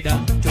Palm Shader.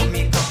 To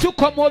me,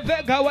 Tuko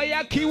Movega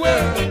wayakiwe.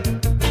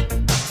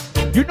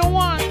 You know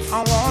what?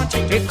 I want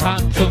you to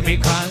Come to me,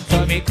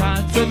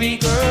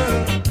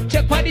 girl.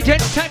 Check my DJ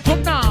time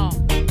from now.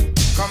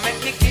 Come let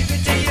me give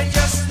it to you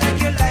just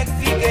like you like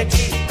VOL.3.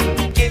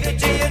 Give it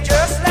to you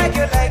just like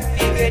you like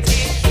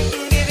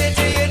VOL.3. Give it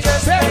to you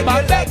just like you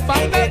like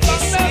VOL.3.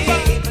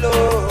 Sweet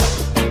love,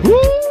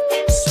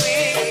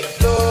 sweet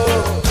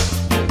love,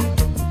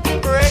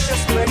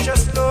 precious,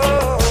 precious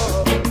love.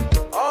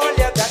 All you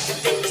got to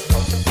do is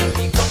come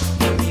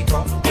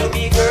to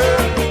me,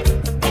 girl.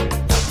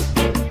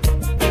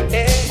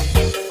 Hey,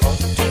 come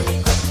to me,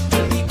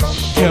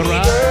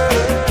 Shara.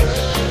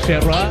 girl.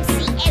 Shara. MC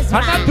Ezra.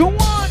 Another one.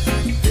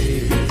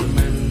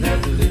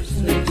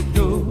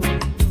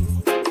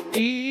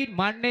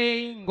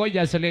 Money,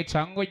 ngoja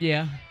Selector,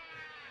 ngoja.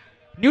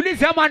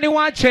 Niulize ama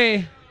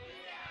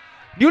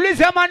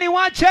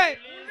niwache.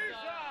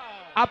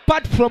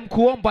 Apart from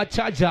kuomba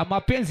charger,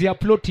 mapenzi ya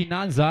plot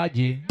inaanza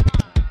aje?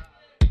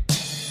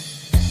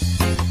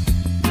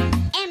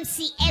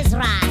 MC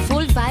Ezra,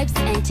 Full Vibes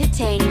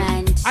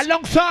Entertainment.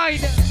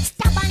 Alongside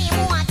Stabbah ni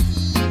Mwaki.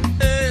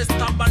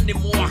 Stabbah ni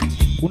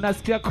Mwaki.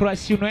 unasikia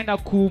crush unaenda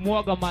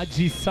kumwaga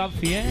maji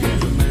safi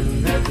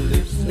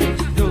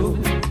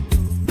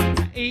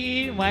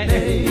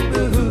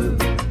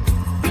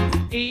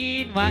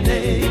In my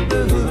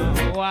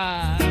neighborhood,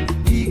 wow.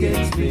 He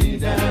gets me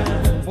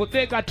down.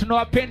 Muteka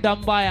tunawapenda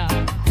mbaya.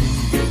 He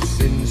gets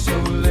in so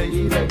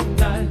late at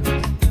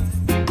night.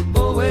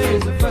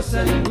 Always a fuss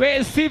and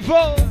We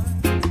Sivo.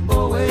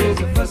 always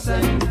a fuss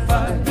and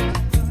fight.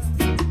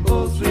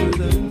 All through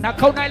the night. Na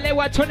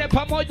kaunaelewa tuone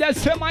pamoja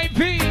sema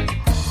hivi.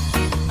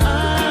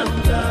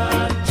 I'm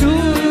done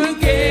To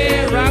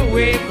get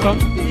away from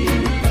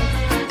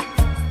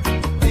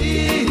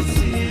this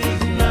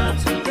is not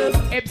the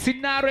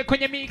Epsinare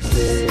kwenye mix.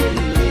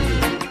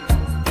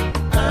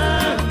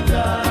 I'm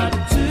done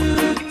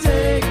to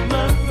take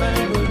my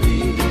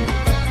family.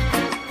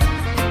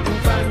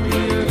 Find me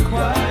a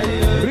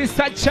quiet.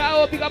 Risa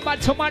chao biga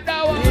macho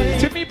madawa.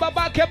 Timi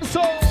babake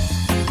mso.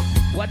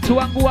 Watu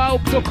wangu wao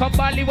kutoka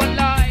mbali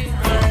walai.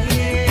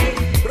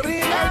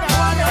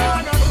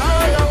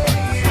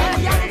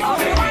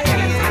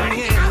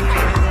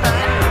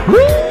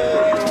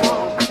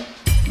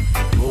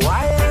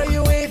 Why are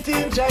you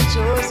waiting, Jah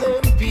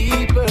chosen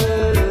people?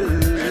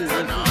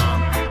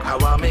 I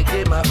want make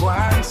them a go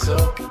on so.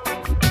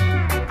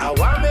 I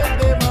want make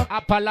them a.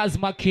 Hapa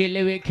lazima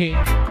kieleweke.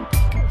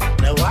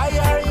 Now why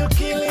are you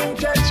killing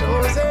Jah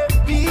chosen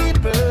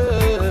people?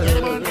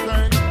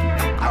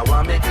 I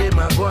want make them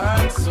a go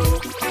on so.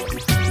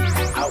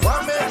 I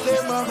want make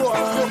them a go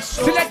on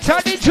so. Selector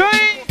DJ.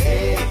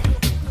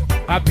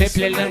 I play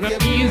the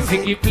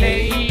music you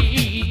play.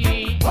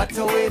 What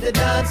a way the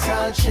dance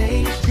all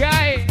change.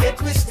 Guy.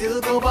 Yet we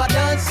still go by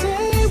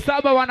dancing.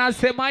 Stabbah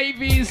wanasema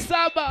hivi,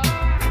 Stabbah.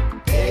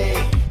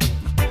 Hey.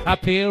 I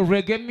play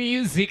reggae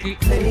music.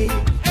 Hey.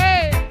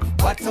 Hey.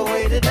 What a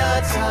way the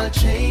dance all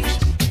change.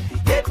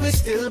 Yet we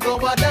still go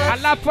by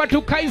dancing. Alafu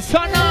tukai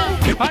sana.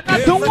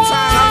 Another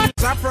one.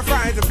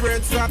 Sacrifice the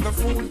bread so the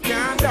food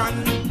can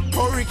done.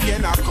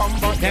 Hurricane a come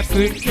but the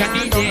food can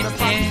be done.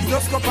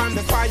 Just go on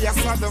the fire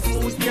so the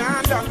food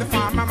can done. The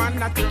farmer man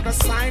not through the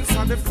sign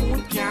so the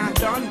food can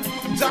done.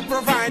 Just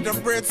provide the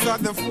bread so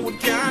the food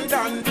can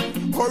done.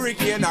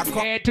 Hurricane a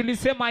come.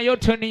 Tulisema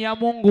yote ni ya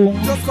Mungu.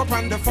 Just go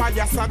on the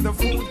fire so the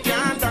food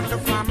can done. The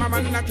farmer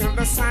man not through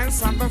the sign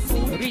so the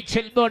food.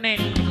 Richel Bonel.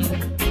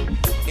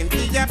 In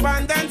the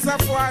abundance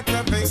of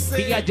water they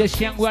say. Pia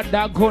jeshi yangu ya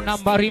dago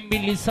nambari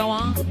 2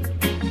 sawa.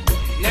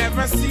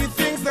 Never see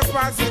things the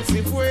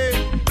positive way,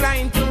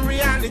 blind to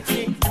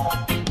reality.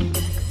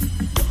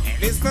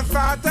 It's the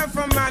thought of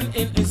a man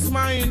in his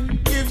mind.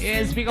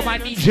 Yes, big my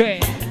DJ.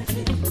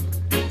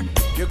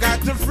 You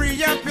got to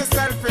free up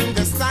yourself in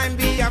this time.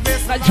 Be a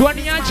vessel. La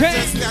Johnny J.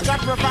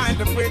 Provide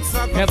the bricks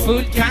of the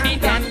food can be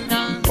done.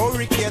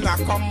 Hurricane a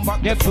come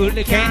but the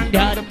food can be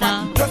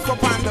done. Just go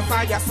on the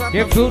fire so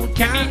the food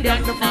can be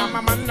done. The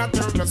farmer man not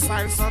turn the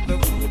side so the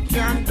food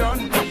can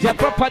done. The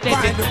proper the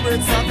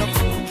bricks of the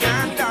food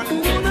can done.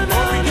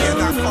 Hurricane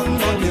a come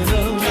but the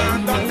food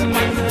can done. The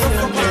man just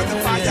go on the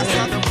fire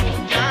so the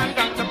food can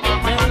done. The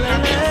farmer man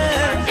not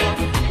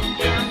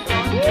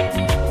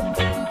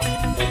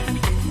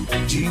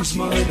Jean's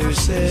mother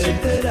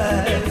said that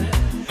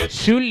I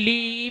should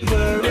leave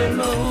her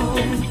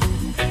alone.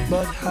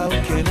 But how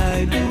can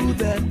I do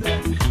that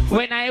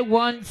when I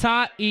want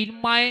her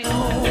in my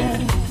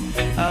home?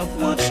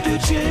 I've watched her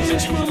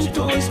change from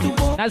toys to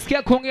boys.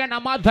 Nasikia kuongea na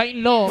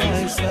mother-in-law.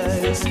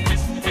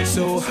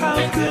 So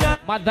how could I?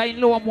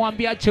 Mother-in-law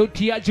mwambia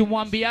cheutiaji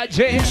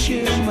mwambiaje?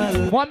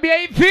 Mwambia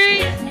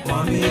hivi.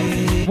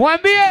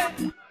 Mwambie.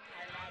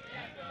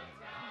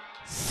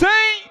 Say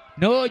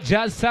no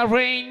just a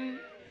rain.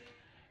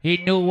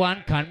 No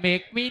one can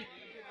make me.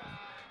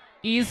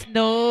 Is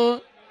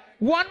no.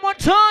 One more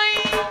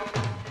time.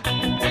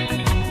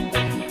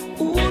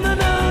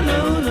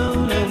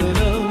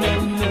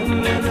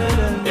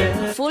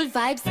 Full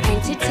Vibes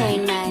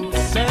Entertainment.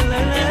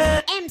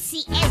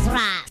 MC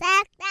Ezra.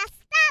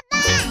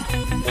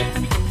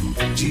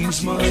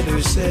 Jean's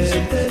mother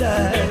said that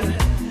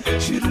I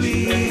should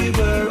leave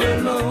her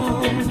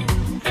alone.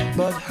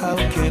 But how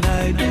can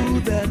I do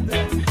that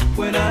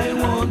when I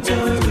want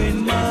her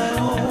in my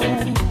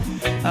home?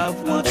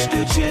 I've watched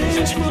her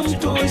change from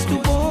toys to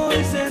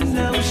boys and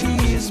now she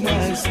is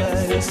my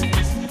size.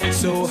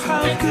 So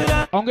how could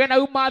I? Ongea na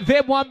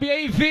umadhe mwambie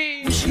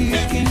hivi. She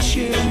can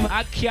share my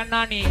akia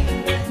nani.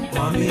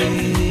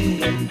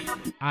 Mommy.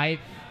 I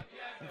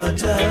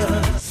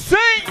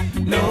say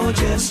no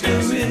just a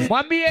minute.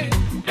 Mwambie.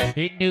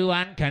 No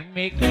one can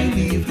make me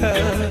leave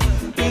her.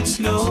 It's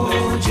no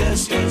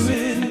just a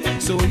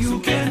minute. So you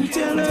can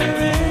tell her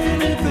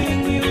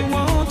anything you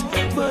want.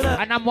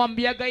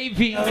 Anamwambiaga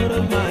hivi.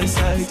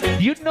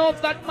 You know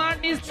that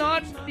man is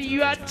not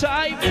your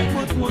type.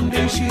 But one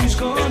day she's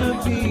gonna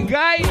be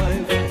guy.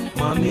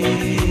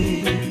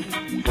 Mommy,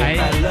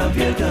 I love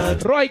you,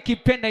 dad. Roy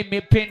kipenda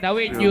imependa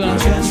wenjua.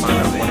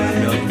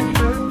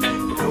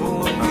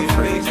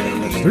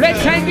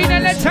 Let's hang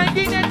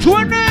in,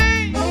 tuone.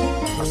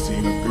 I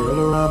seen a girl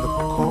around the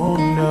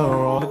corner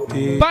all the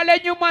day. Pale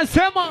nyuma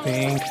sema.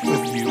 Think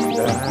with you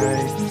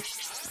die.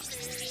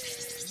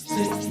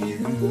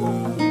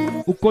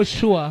 Uko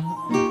sure?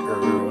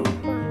 Girl,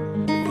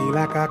 feel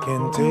like I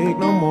can't take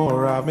no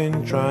more. I've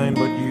been trying,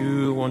 but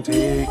you won't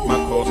take my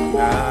call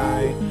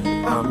tonight.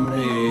 I'm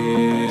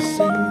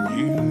missing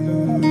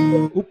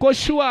you. Uko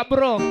sure,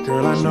 bro?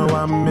 Girl, I know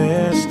I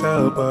messed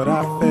up, but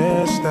I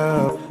fessed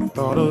up.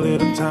 Thought a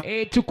little time.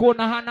 Hey, tuko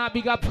na hana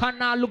big up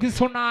hana, looking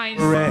so nice.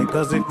 Right,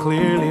 cause it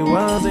clearly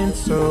wasn't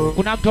so.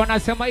 Kuna mtu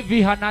anasema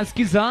hivi hana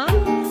skiza.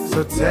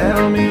 So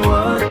tell me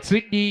what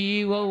to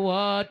do or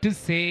what to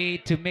say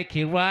to make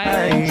it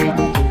right.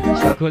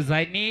 Because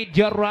I need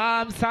your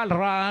arms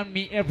around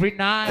me every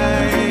night.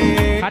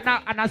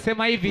 Hana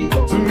anasema hivi.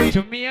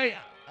 To me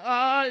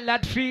all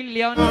that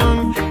trillion.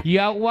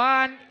 You're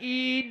one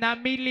in a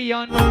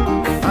million.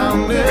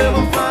 I'll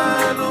never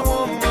find a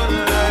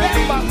woman like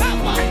you.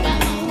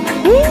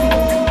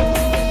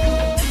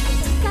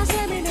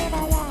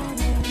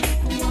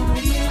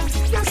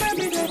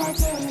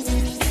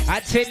 I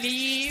tell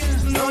you,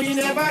 no, you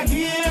never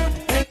hear.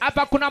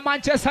 Hapa kuna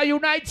Manchester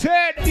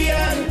United.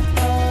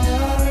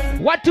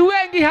 Watu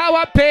wengi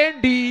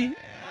hawapendi.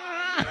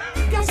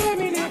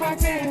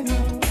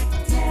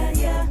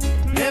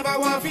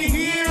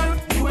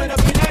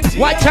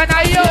 Wachana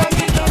hiyo.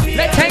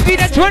 Let's hang in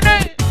it,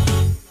 tuone.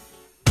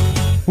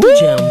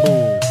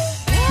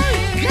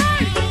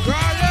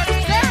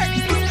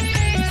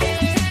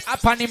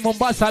 Hapa ni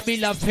Mombasa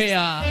bila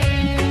fea.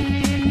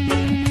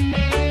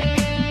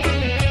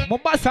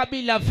 Mombasa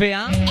bila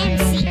fea.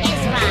 MC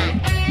Ezra.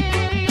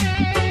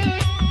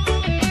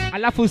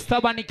 Alafu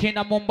Stabbah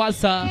nikienda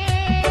Mombasa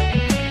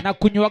na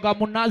kunywaga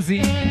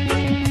munazi.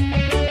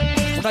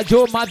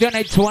 Unajua madhi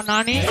anaitwa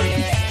nani?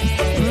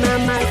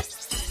 Mama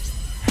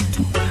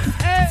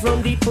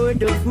from the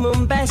port of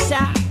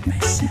Mombasa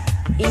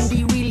in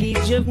the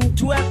village of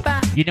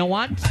Mtwapa. You know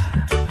what?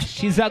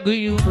 She's a good.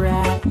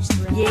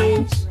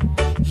 Yes,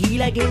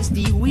 heal against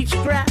the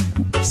witchcraft.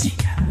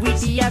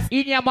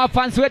 Ini ya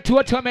mafansi wetu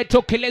wote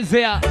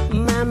wametokelezea.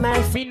 Mama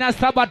Mina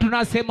Stabbah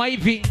tunasema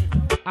hivi.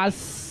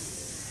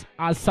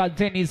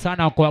 Asanteni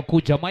sana kwa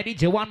kuja. My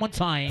DJ one more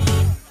time.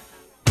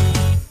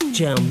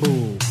 Jambo.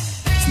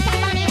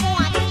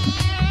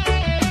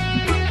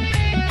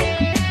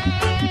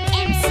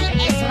 MC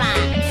Ezra,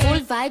 Full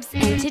Vibes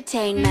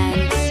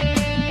Entertainment.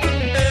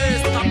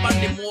 Stabbah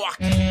the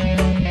Mwaki.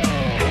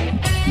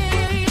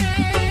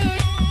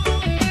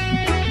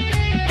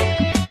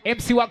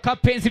 MC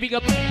Wakapenzi, big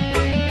up.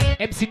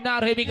 MC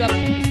Nare, big up.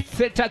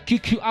 Selector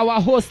QQ,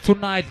 our host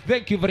tonight.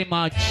 Thank you very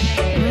much.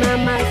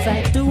 Mama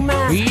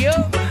Fatuma. Yo.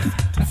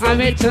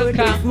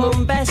 Ametoka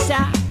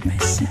Mombasa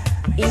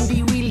in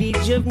the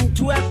village of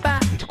Mtwapa.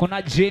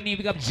 Tukona Jenny,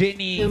 big up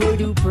Jenny.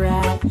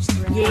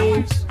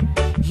 Yes,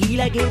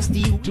 heal against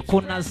the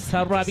Tukona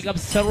Sarah, big up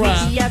Sarah.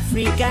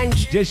 African.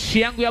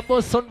 Jeshi yangu ya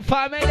Boston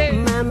family.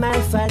 Mama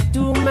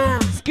Fatuma.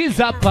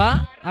 Skiza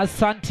hapa.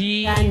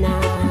 Asanti.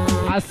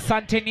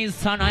 Asanteni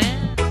sana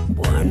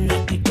Bwana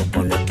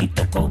kitoko na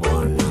kitoko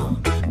bwana.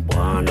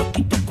 Bwana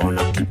kitoko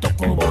na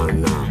kitoko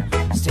bwana.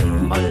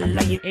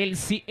 Simbala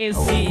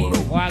LCSC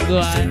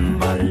wagwa.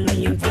 Simbala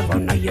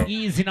yemfana yo.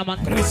 Easy na man.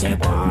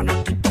 Bwana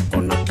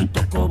kitoko na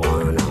kitoko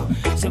bwana.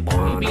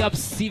 Big up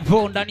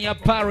Sivo ndani ya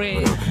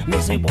pare.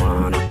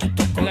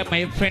 Like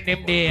my friend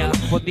them there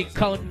for the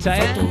counter.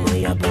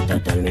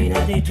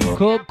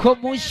 Koko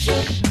mush.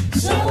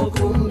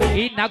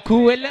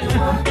 Inakuela.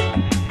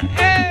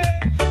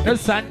 No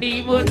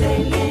Sunday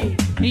morning.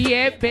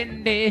 Ye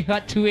bende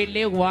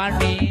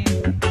hatuelewani.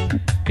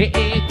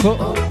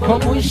 Koko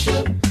mush.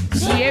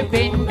 Ye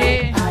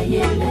bende.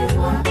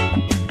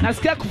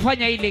 Nasikia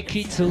kufanya ile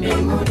kitu.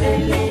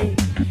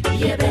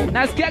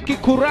 Nasikia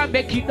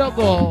kikurambe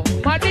kidogo.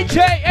 My DJ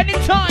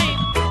anytime.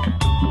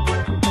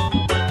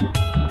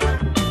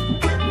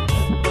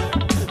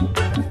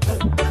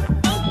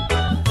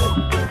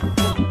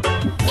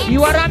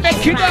 You are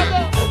making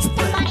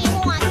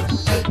kidogo.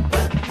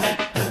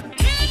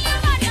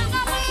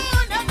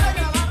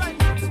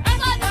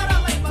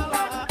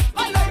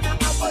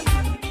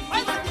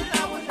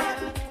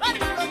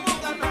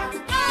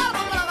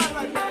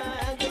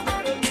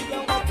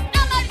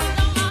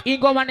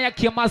 Ingoma ni ya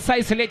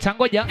Kimasai Selector,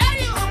 ngoja.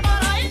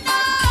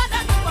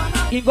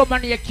 Ingoma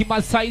ni ya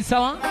Kimasai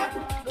sawa?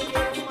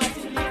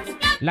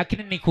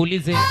 Lakini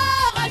nikuulize.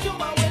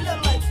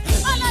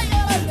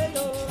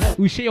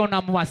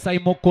 Ushaona Masai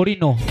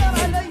Mokorino?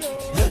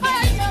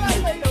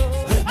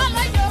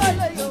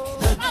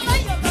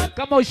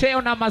 Kama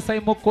ushaona Masai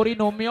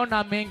Mokorino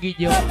umeona mengi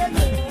jo.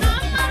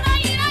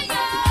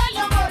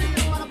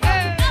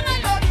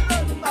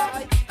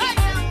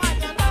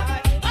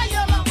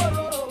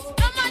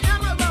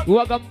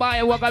 Waga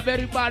mbaya, waga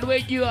very bad,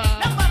 wejua.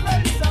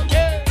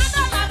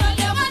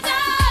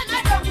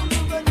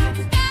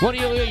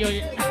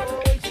 Yo.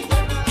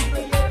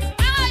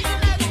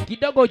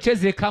 Kidogo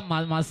ucheze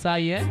kama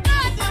Masai eh?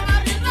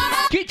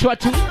 Kichwa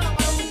tu.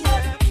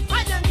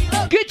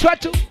 Kichwa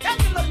tu.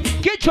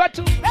 Kichwa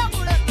tu.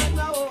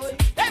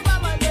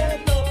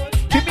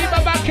 Kimi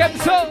baba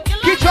kemso.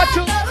 Kichwa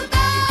tu.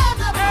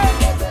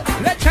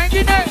 Let's hang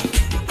in there.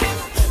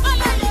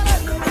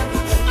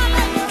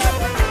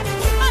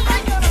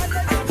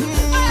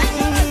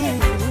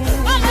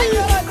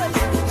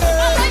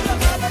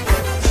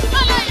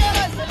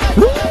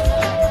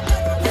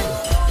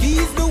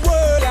 Ease the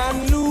world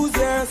and lose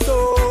your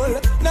soul.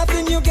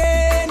 Nothing you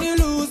gain, you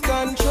lose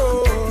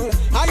control.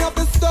 I have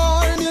the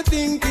storm, you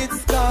think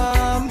it's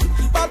calm.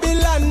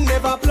 Babylon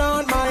never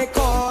plant my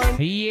corn.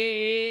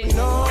 Yeah.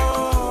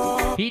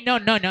 No.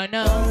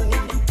 No.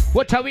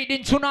 What are we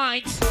doing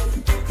tonight?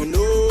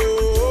 No.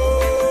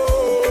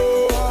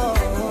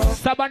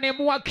 Stabbah ne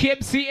Mwaki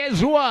MC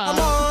Ezra. Come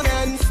on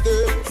and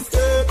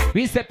step.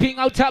 We stepping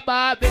out of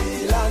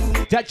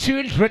Babylon. The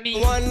children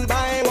One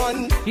by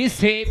one. He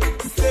say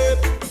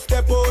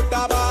Step out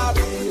of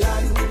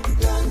Babylon.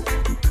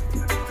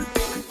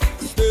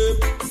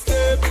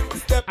 Step.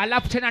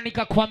 alafu tena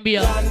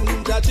nikakwambia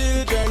The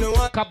children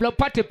one. kabla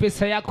upate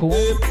pesa yako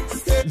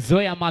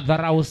zoea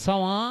madharau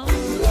sawa.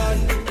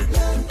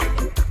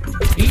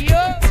 Iyo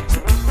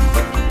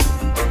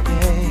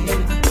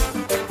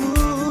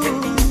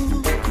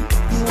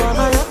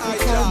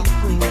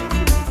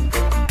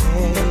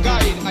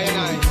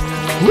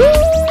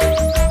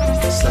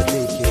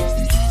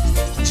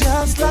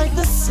Just like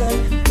the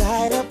sun,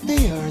 light up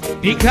the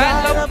earth.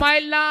 because of my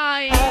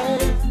life,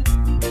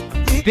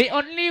 the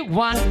only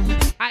one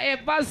I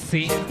ever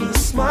see.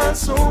 Smile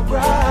so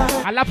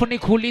bright. Alafu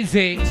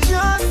nikuulize,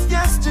 Just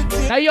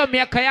yesterday, na hiyo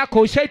miaka yako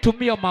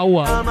ushaitumia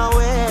maua? I'm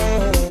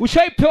away.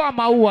 Ushaipewa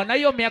maua na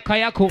hiyo miaka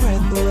yako?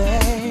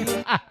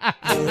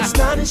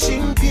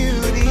 Astonishing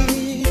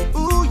beauty.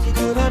 Ooh, you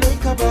gonna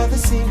make a brother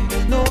sing.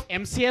 No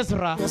MC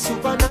Ezra,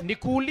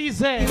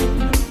 nikuulize,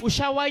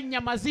 ushawahi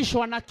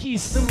nyamazishwa na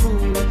kiss?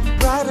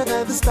 Brighter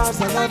than the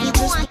stars, I love you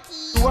just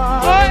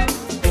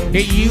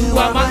you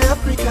are my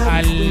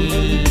African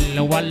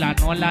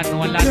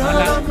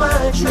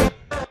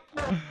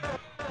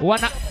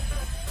wana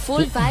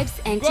Full Vibes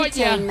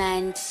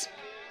Entertainment.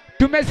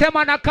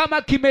 Tumesema na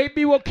kama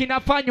kimeibiwa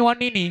kinafanywa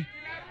nini?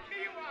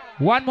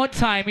 One more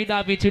time,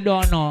 David, you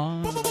don't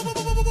know.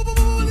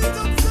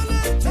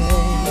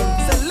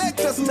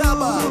 Selector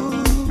Stabbah.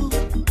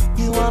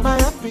 You are my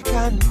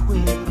African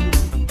queen.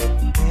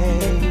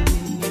 Hey.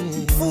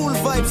 Full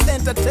Vibes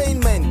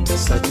Entertainment.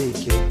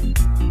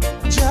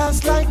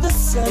 Just like the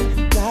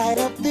sun, light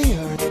up the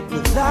earth,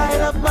 you light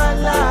up my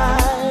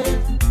life.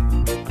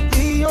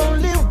 The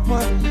only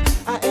one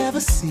I ever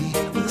see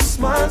with a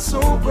smile so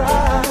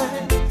bright.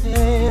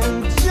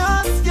 And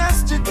just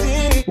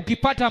yesterday,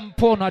 ukipata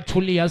mpono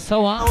atulia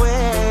sawa,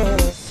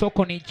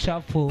 soko ni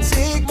chafu.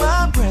 Take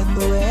my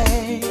breath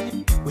away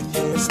with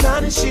your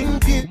astonishing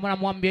beauty.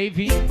 Mnamwambia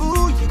hivi,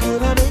 ooh, you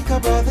could make a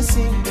brother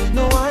sing.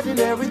 No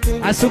ordinary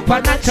thing, a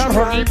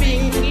supernatural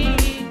being.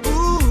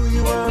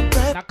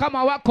 Na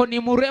kama wako ni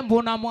mrembo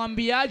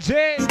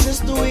unamwambiaje?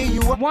 Just the way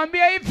you are.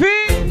 Mwambie hivi,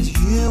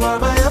 you are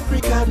my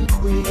African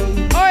queen.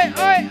 Oi,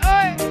 oi,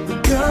 oi. The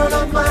girl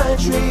of my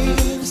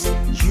dreams.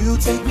 You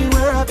take me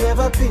where I've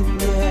never been,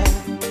 yeah.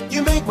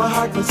 You make my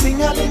heart go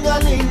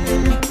sing-a-ling-a-ling.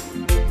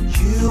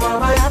 You are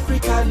my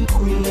African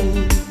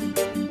queen.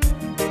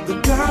 The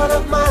girl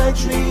of my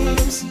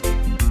dreams.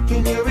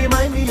 Can you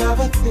remind me of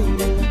a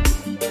thing?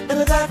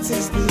 And that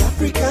is the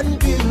African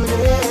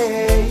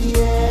beauty,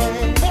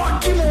 yeah.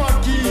 Mwaki,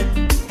 Mwaki.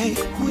 Hey,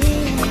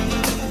 queen.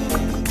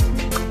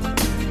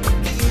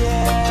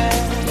 Yeah.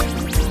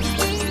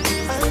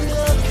 I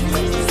love you.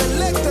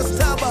 Selector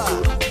Stabbah.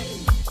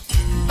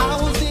 I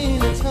was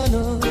in a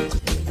tunnel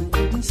and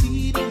couldn't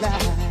see the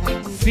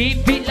light. See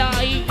the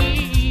light.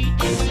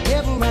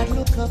 Whenever I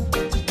look up,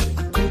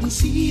 I couldn't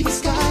see the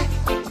sky.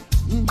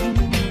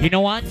 You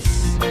know what?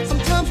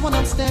 Sometimes when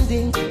I'm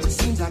standing, it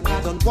seems like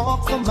I don't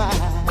walk for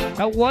miles.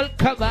 A world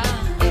cover.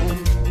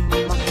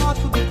 My heart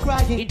would be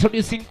crying.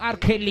 Introducing R.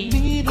 Kelly.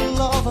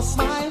 Middle of a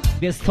smile.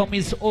 The storm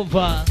is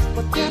over.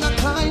 But then I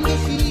climb the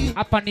hill.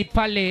 Hapa ni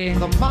pale.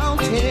 The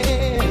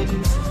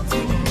mountains.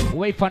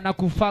 Wife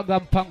anakufaga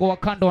mpango wa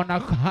kando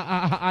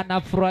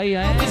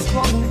anafurahia eh?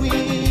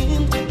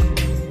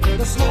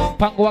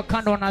 Mpango wa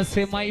kando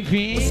anasema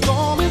hivi,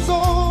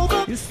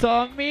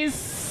 storm is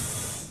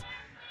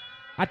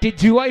ati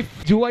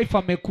Juwife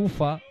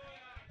amekufa.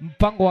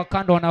 Mpango wa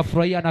kando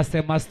anafurahia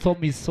anasema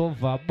storm is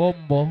over.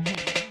 Bombo. MC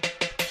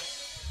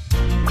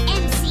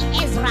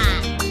Ezra,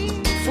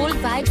 Full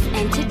Vibes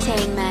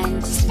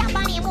Entertainment.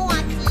 Stabbah ni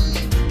Mwaki.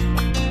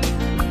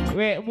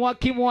 We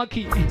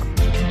Mwaki.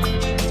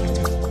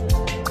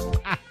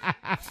 I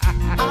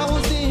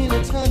was in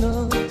a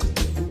tunnel and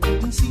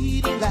couldn't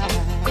see the light.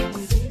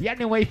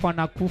 Yani wife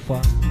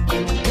anakufa.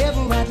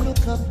 Whenever I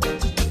look up, I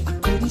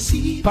couldn't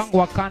see. Mpango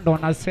wa kando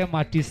anasema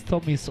ati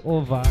storm is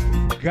over.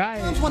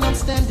 Guys, when I'm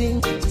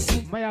standing,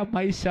 maya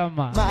maisha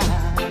ma. My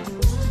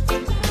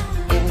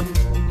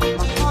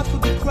heart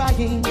would be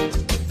crying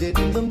dead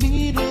in the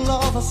middle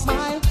of a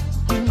smile.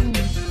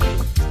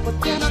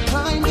 But then I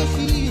climbed the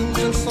hills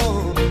and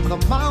saw the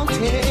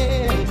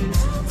mountains.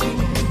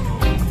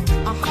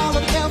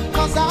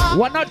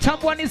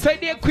 Wanatambua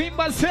nisaidie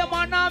kuimba,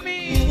 sema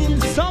nami.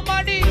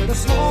 Somebody.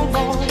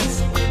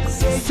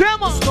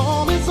 Sema.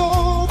 Storm is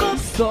over.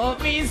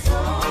 Storm is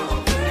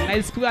over.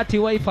 Naisikia ati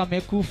wife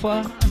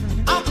amekufa.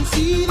 I can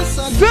see the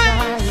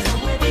sunshine.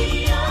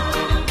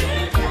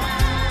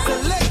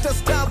 Selector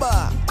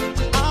Stabbah.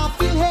 I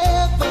feel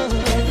heaven.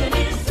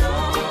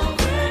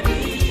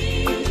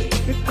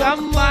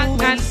 Come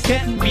on and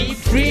set me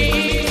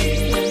free.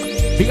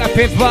 Big up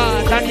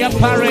Eva, Daniel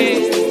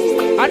Parry.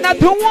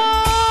 Another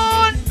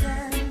one.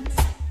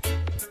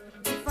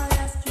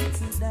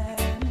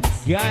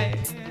 Guy,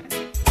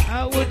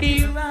 how would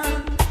you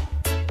run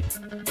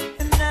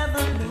and never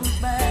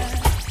look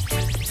back?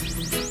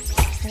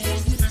 Can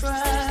you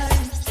cry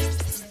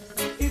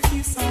if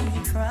you saw me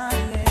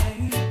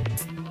crying?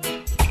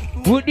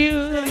 Would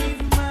you?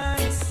 My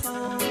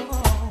soul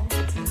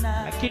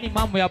tonight. Lakini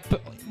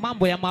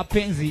mambo ya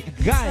mapenzi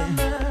guy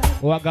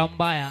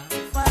wagambaya.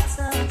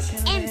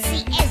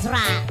 MC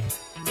Ezra.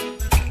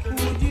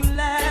 Would you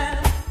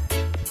laugh?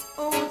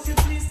 Or would you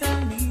please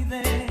tell me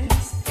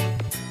this?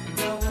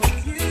 Or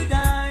would you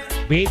die?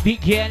 Baby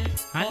girl,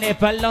 I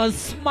never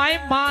lost my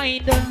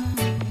mind.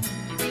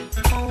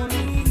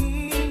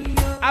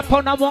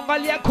 Hapo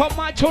namwangalia kwa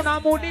macho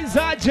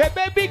namuulizaje,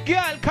 baby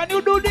girl, can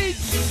you do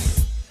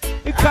this?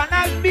 Can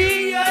I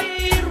be a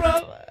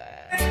hero?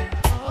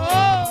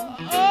 Oh.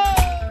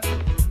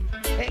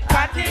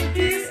 Can it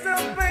be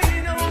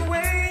somebody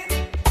away?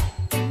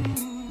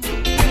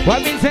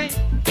 What means it?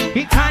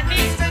 He can't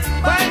even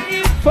buy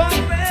it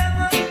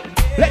forever.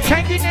 Let's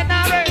change it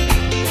another.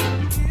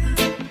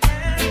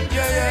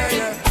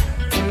 Yeah.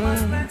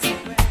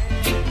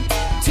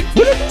 So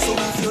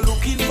if you're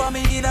looking for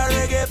me in a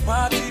reggae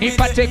party,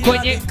 nipate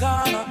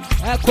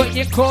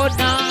kwenye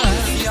kona.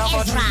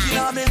 Ezra.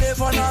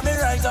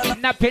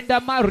 Napenda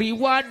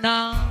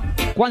marijuana.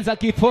 Kwanza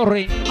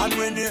kifore. And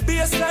when the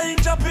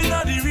bassline jump in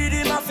the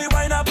rhythm, I feel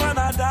wind up on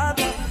a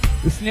dance.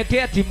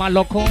 Usinetea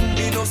timaloko.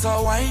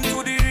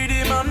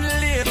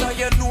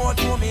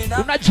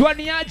 Unajua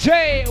ni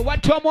aje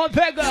watu wa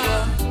Movega.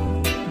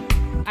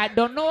 I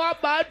don't know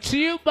about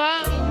you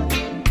but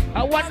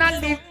I wanna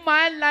live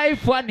my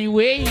life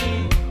anyway.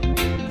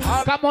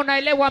 Kama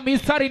unaelewa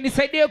mistari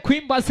nisaidie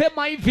kuimba,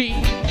 sema hivi.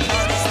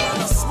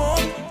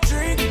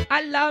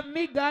 I love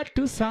me God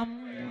to some.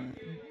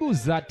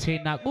 Guza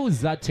tena,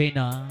 guza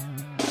tena.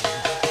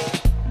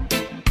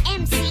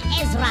 MC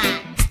Ezra.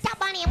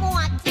 Stabbah ni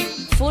Mwaki.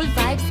 Full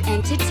Vibes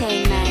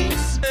Entertainment.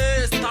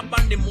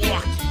 Stabbah ni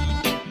Mwaki.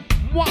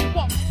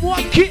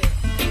 Mwaki.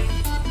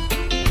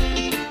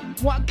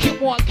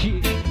 Mwaki.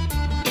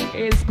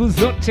 Siku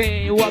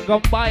zote waga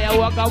mbaya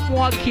waga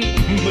Mwaki.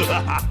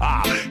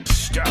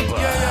 Stabbah.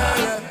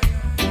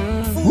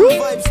 Full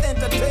Vibes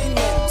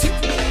Entertainment.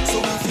 So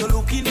if you're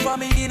looking for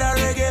me in a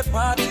reggae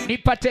party,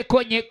 nipate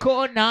kwenye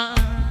kona.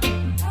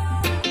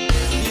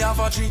 me have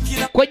a drink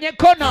in a Kwenye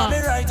kona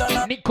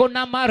niko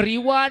na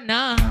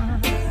marijuana.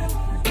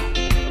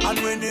 and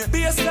when the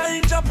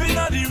bassline jump in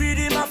the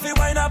rhythm, I feel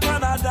wind up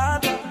on a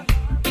dance.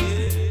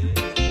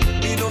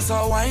 Me just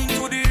a wine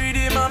to the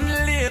rhythm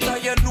and later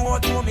you know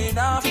what coming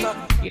after.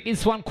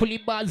 This one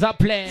Kulibaza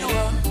play.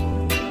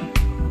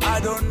 I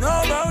don't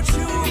know about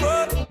you,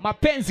 but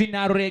mapenzi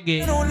na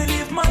reggae. I only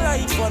live my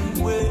life one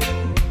way.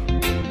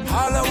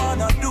 All I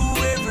wanna do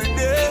every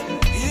day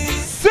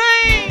is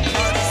sing. I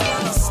just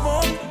wanna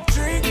smoke,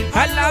 drink.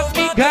 I love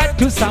me God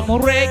to some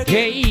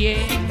reggae,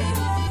 yeah.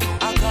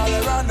 I call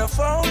her on the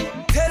phone,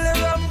 tell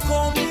her I'm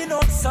coming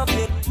up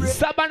something.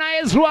 Stabbah na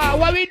Ezra,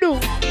 what we do?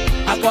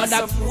 I got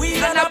a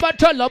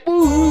bottle of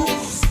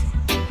booze.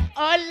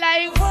 All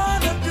I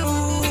wanna do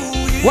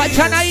is watch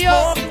on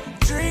yo.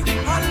 Drink, I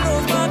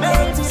love my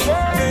dirty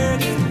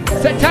side.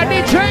 Set on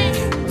the train.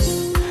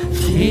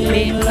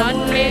 Feeling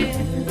lonely.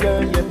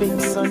 Girl, you've been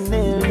so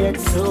near, yet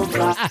so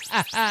far.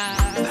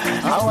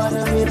 I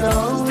wanna be the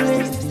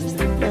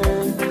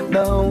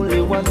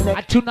only one that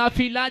Atuna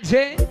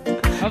filaje.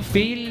 I'm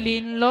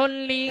feeling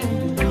lonely.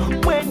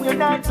 when you're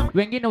not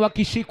Wengine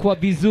wakishikwa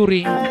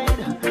vizuri,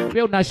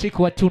 wewe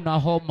unashikwa tu na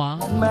homa.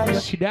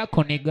 Shida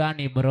yako ni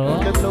gani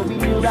bro?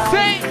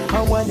 Say,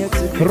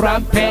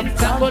 rap and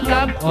tumble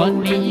up,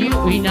 only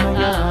you in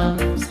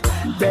arms,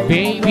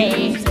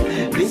 baby.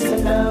 this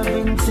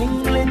loving,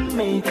 tingling,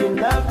 making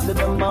love to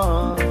the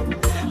mom.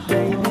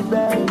 Baby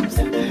babes,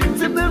 to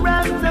the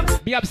rest of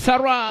Big up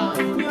Sarah,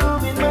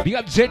 big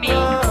up Jenny.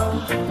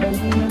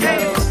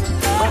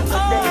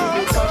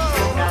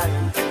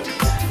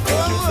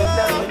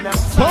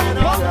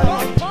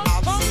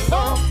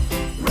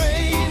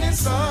 Rain and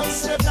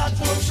sunset, that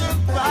ocean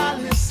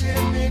palace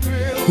in the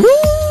grill.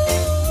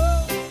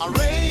 A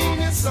rain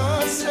and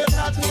sunset,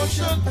 that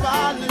ocean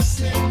palace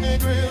in the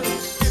grill.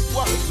 It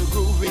was a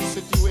groovy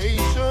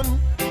situation,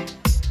 a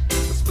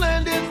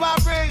splendid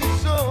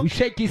vibration.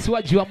 Ushake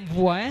iswaji wa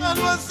mvua And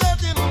was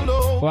setting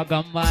low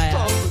Wagambaya.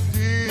 on the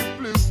deep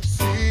blue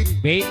sea.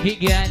 Baby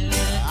girl,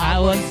 I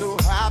was So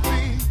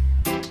happy,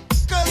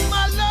 'cause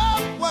my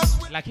love was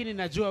with Lakini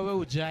najua we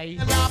ujai.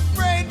 and I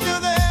prayed to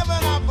the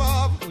heaven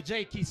above.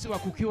 Ujai kisiwa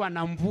kukiwa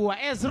na mvua.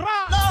 Ezra!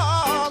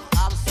 Love,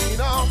 I've seen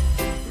a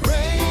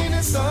rain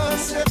and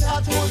sunset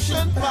at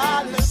Ocean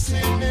Palace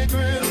in the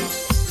grill.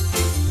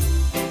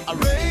 A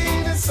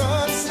rain and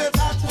sunset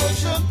at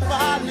Ocean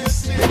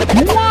Palace in the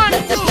grill. 1, 2.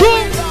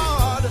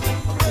 Lord, a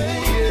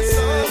rain and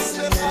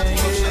sunset at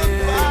Ocean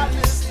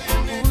Palace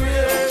in the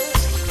grill.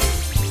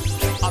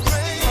 A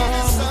rain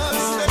and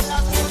sunset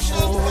at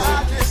Ocean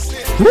Palace in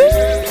the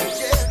grill.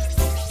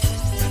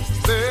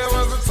 There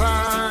was a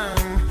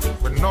time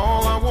when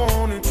all I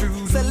wanted to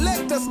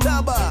Selector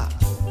Stabbah.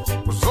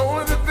 was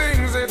only the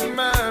things that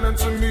mattered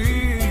to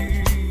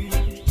me.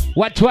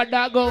 Watu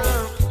wadago.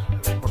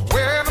 But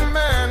when a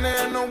man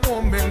and a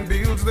woman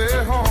builds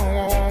their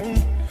home,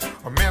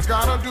 a man's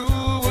gotta do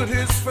what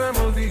his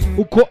family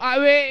Uko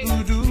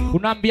awe. do.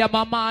 Unambia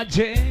mama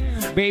aje,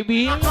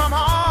 baby. Come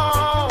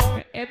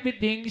home,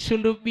 Everything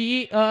should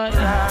be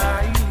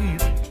alright.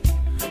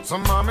 so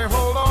mommy,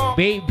 hold on,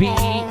 Baby,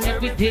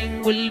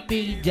 everything will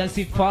be just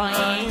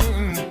fine.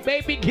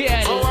 Baby so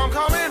girl, I'm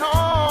coming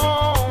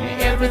home.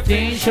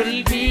 everything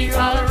should be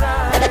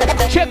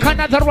alright. Check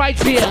another right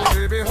here.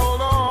 Baby,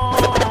 hold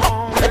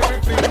on,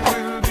 everything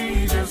will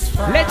be just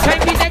fine. Let's take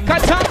the neck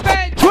katambe.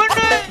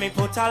 Me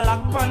put a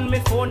lock on me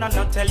phone and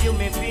not tell you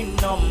me pin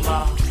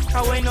number.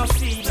 Cause when you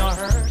see no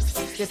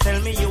hurt, you tell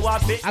me you a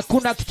bit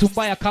Hakuna kitu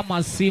mbaya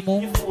kama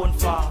simu. phone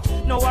for.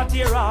 Know what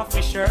tear off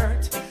me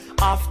shirt.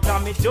 After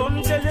me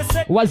done tell you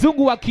say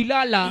Wazungu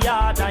wakilala,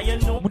 yeah, that you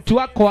know. mtu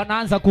wako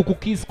anaanza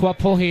kukukiss kwa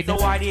forehead. So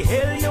why the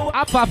hell you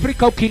Hapa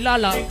Afrika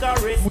ukilala, take a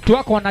risk? mtu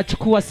wako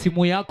anachukua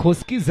simu yako.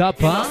 Sikiza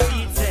hapa.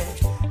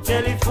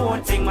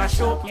 Telephone thing my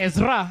show.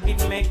 Ezra! It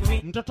make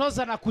me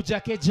Mtotoza na kuja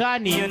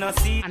kejani. you know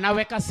see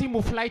Anaweka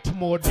simu flight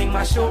mode. thing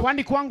my show.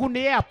 Kwani kwangu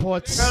ni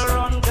airport. Girl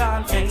run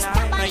gone and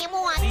Stabbah I ni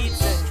Mwaki.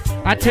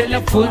 I tell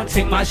the full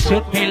thing, my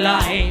shoot me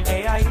live.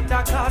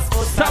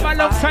 Stabbah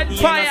alongside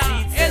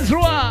Fyah,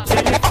 Ezra.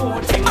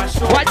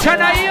 Watch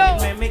out here.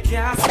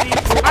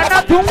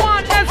 Another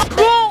one, let's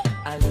go.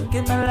 I look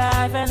at my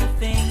life and the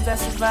things I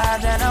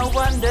survived and I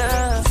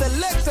wonder.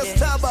 Selector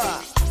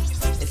Stabbah.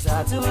 It's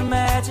hard to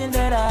imagine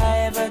that I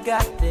ever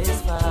got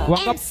this far.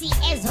 MC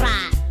Ezra.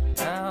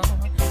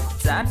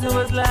 Times it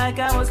was like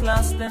I was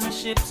lost and the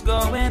ship's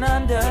going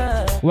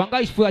under.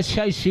 Wanga ifua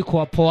shaishi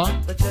kwa poa.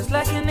 But just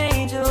like an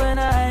angel when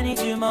I need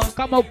you most.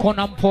 Kama uko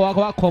na mpoa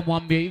wako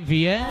mwambie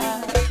hivi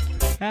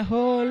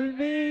hold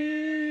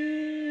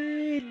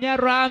me in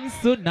your arms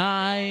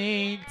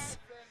tonight.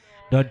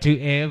 Don't you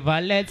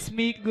ever let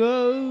me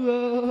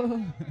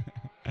go.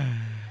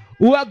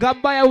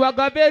 Uagambaya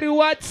uagaberi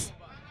what?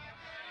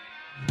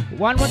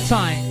 One more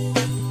time.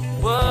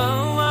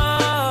 Whoa,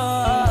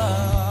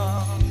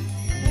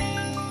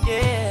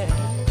 yeah.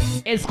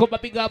 Escobar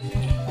big up.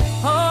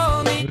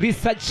 Hold me.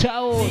 Research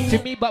chao.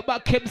 Timmy Baba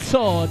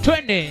Kemso.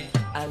 20.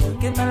 I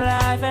look at my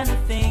life and the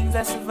things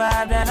I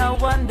survived and I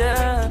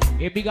wonder.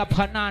 A big up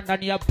Hanan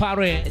and your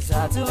parent. It's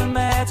hard to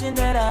imagine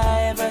that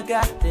I ever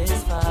got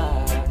this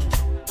far.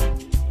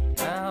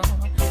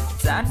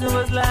 Times it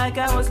was like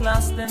I was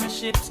lost and the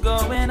ship's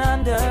going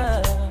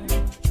under.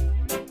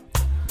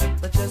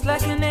 But just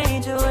like an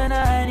angel when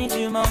I need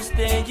you most,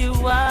 there you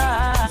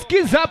are.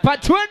 Skis up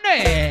at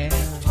 20.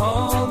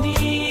 Hold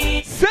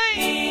me.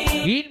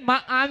 Say in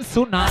my arms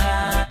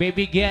tonight,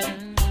 baby girl.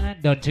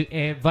 Don't you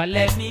ever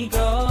let me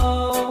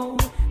go.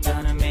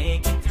 Gonna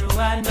make it through.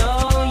 I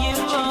know you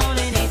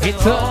only need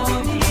it's to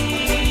hold me.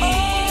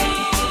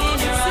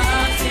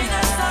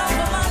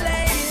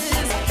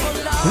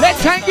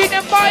 Let's hang in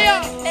the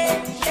fire.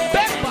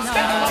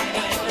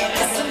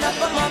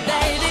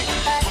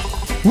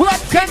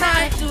 What can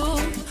I do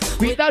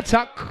without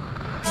talk?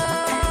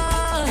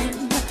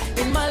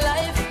 In my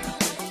life,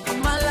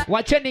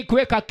 wacheni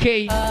kuweka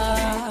K.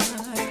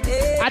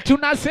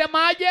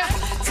 Atunasemaje?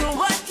 So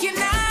what can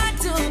I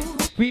do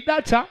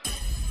without talk?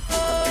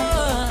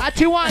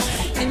 Ati what?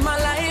 In my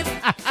life,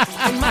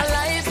 in my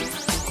life.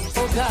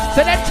 Oh God.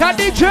 Selector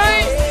DJ,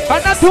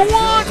 another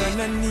one.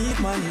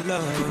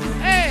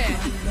 Hey.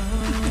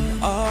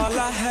 All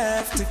I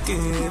have to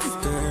give,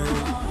 girl,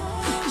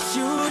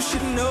 you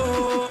should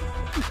know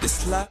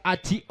this life.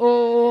 Ati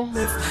oh.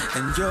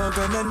 And you're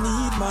gonna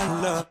need my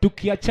love.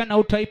 Tukiachana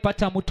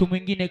utaipata mtu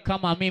mwingine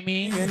kama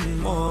mimi.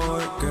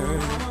 Anymore,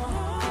 girl.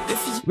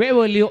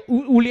 Wewe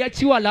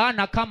uliachiwa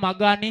laana kama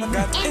gani? Me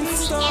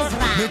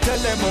tell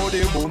them how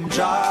they boom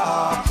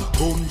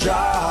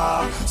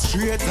ja,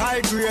 straight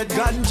high grade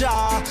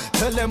ganja.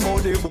 Tell them how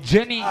they boom.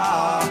 Jenny,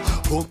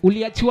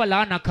 uliachiwa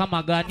laana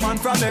kama gani? Man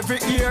from every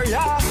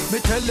area. Me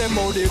tell them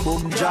how they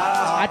boom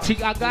ja. Ati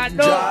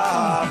agado.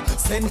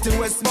 Sent to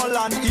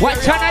Westmoreland area.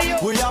 Wachana yo.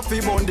 We have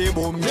to boom the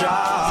boom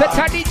ja.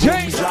 Selector DJ.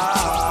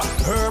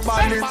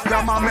 Herbalist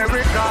from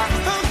America.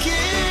 How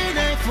can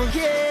I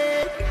forget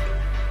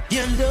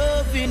your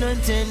loving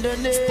and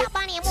tenderness?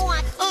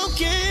 How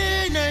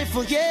can I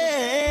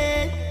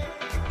forget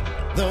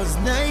those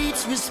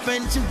nights we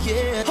spent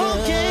together?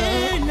 How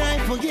can I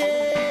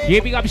forget?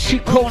 Yeah, big up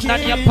Shiko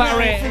and your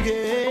parent.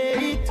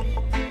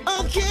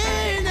 How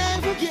can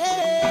I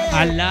forget?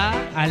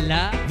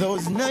 Allah.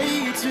 Those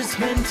nights we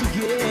spent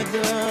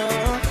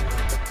together.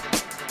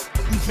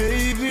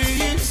 Baby,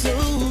 it's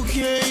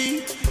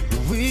okay.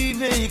 We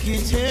make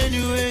it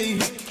anyway.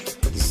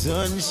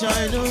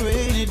 Sunshine or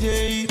rainy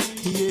day.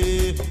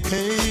 Yeah,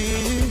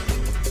 hey.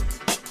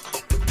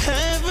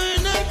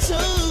 Haven't I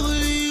told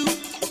you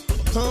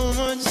how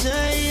much I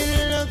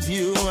love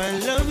you? I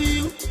love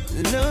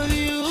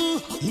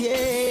you,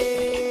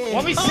 yeah.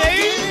 What we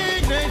say?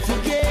 I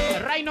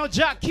forget. Rhino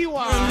Jack, you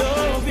are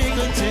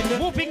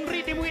moving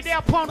rhythm with the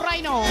upon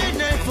Rhino.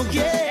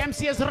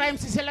 MC Ezra,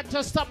 MC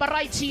Selector, Stabbah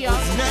right here.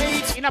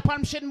 In a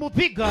palm shade move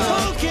bigger.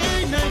 How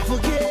can I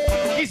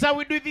forget? This how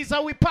we do, this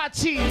how we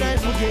party. I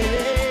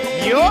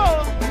forget. Yo!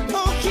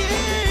 How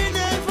can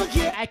I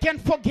forget? I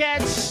can't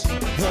forget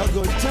the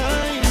good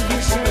times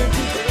we shared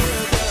together.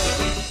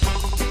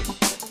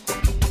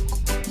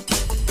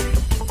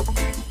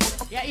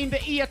 Yeah, in the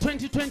year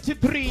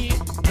 2023,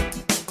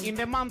 in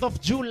the month of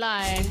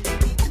July,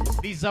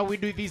 this how we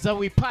do, this how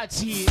we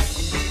party.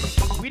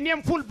 We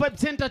name Full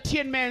Vibes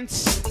Entertainment.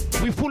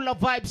 We full of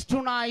vibes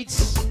tonight.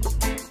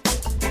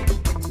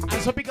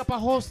 And so big up a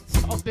host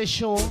of the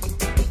show,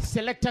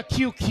 Selector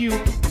QQ,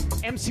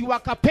 MC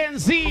Waka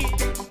Penzi.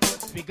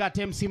 We got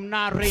MC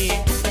Mnari.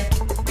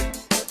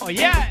 Oh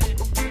yeah.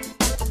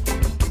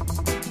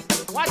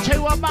 Watch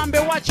you Bambe,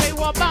 watch you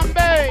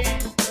Bambe.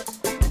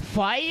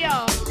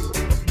 Fyah.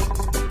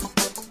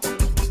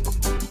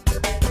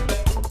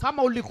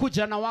 Kama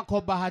ulikuja na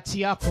wako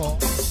bahati yako.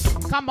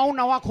 Kama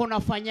una wako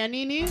unafanya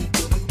nini?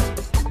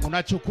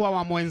 Unachukua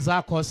wa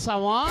mwenzako,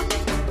 sawa?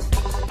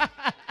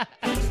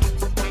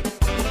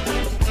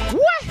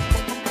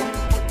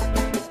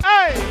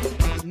 Hey!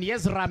 Ni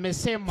Ezra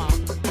amesema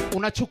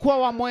unachukua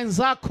wa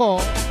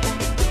mwenzako.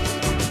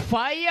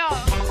 Fyah.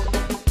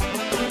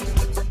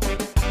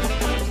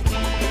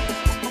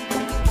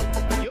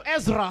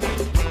 Ezra,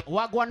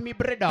 Wagwan me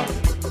brother.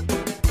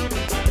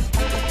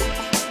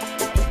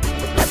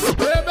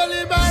 Rebel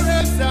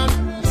liberation.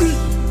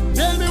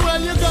 Tell me where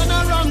you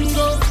gonna run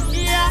go.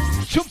 Yeah.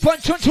 Chumpa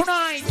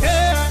tonight.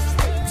 Yeah.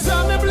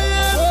 Tell me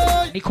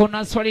blame. Niko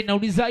na swali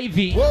nauliza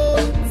hivi.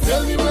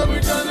 Tell me where we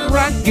gonna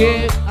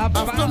Reggae.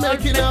 After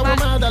making our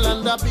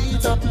motherland a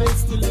better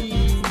place to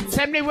live.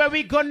 Tell me where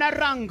we gonna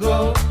run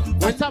go.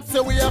 What's up?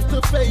 So we have to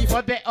pay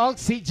for the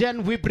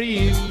oxygen we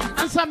breathe.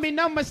 Answer me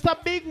now, Mr.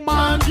 Big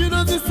Man. You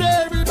know this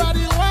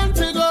everybody want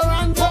to go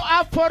run go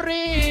up for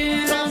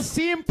it.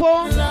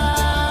 Simple.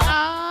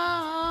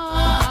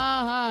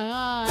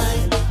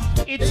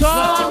 It's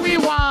all we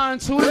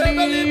want to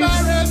live.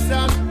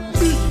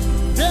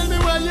 Tell me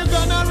where you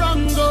gonna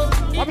run go.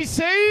 What we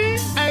say?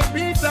 Hey,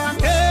 Peter.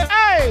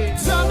 Hey.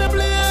 Tell me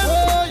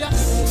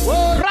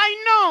right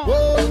now.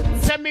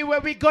 Tell me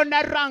where we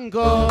gonna run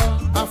go.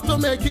 After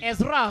making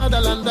Ezra,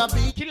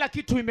 kila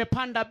kitu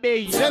imepanda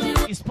bei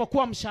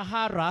isipokuwa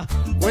mshahara.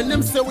 When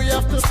them say we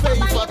have to pay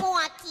for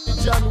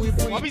John, we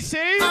bring. What we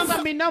say?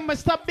 Answer me now,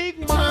 Mr.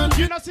 Big Man.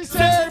 You know, she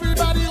said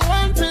everybody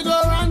want to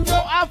go and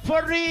go up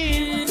for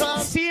it.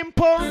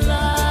 Simple.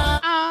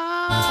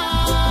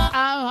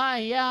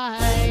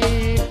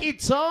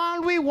 It's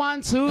all we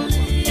want to.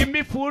 Give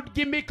me food,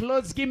 give me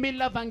clothes, give me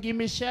love, and give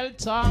me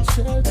shelter.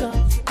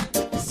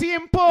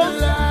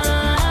 Simple.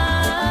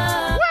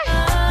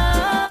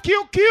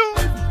 QQ.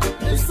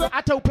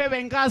 Hata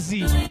upewe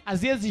ngazi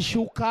haziwezi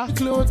shuka.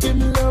 Clothes, give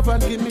me love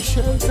and give me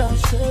shelter.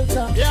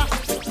 Yeah,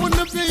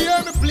 wouldn't you hear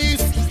me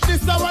please?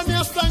 This is when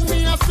you sing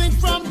me, I sing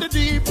from the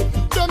deep.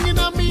 Down in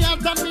me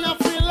heart and me I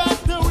feel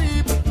like to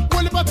weep.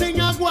 Well, if I think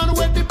I go on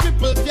where the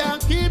people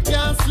can't keep,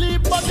 can't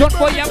sleep. But don't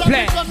for your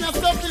plan.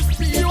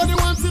 You are the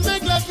ones to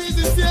make life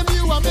easy, same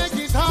you are make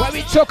it hard. What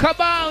we talk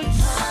about?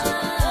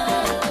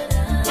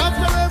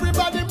 After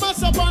everybody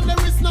must up on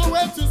there is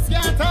nowhere to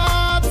scatter.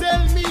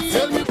 Tell me,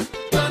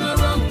 gonna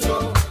run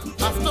go.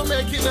 After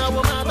making our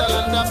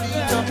motherland a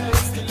better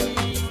place to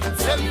live.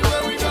 Tell me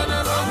where we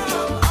gonna run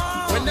go.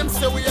 When them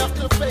say we have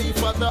to pay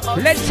for the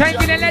oxygen. Let's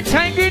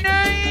hang in.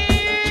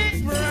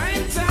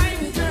 Right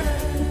time, girl.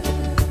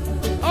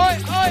 Oi.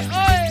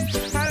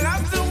 I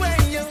love the way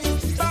you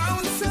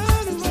bounce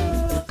on the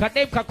road.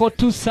 Kadem kako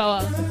tu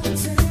sawa.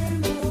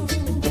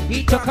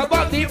 He talk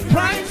about the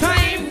prime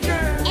time.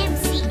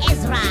 MC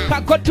Ezra.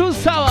 Kako tu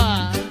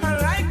sawa. I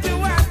like to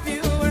have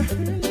you.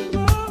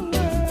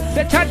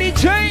 The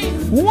DJ.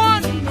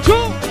 1,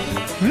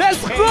 2.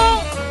 Let's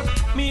go.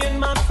 Me and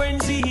my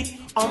friends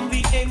on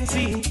the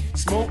NZ,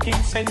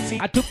 smoking sensi.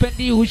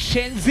 Atupendi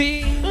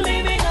ushenzi.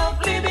 Living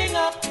up.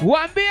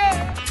 Wambie.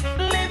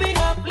 Living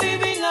up.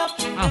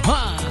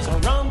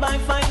 Surrounded by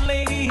fine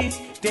ladies,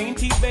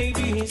 dainty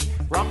babies,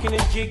 rocking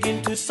and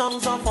jigging to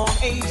songs of all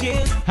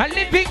ages. I'm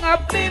living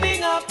up.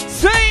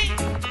 Say.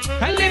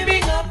 I'm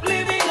living up.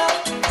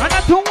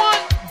 Another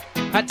one.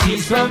 A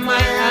tears from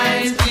my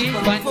eyes keep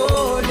on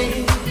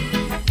falling.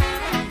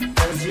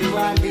 As you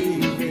are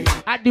leaving.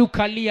 Adi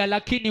ukalia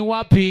lakini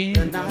wapi?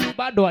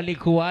 Bado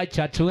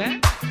alikuacha tu eh?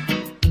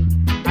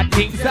 I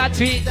think that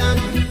we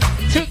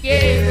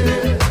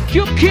together.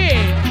 QK.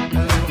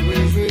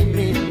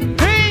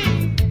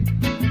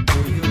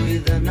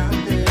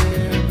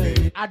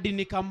 Adi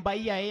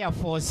nikambaia Air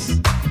Force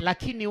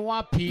lakini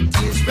wapi?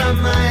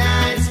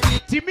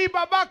 Timi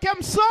babake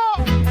mso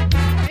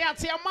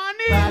yati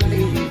amani.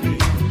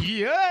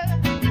 Yeah.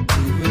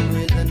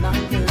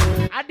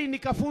 Adi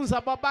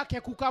nikafunza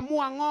babake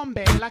kukamua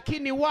ng'ombe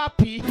lakini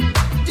wapi?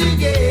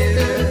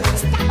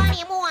 Stabbah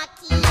ni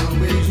Mwaki.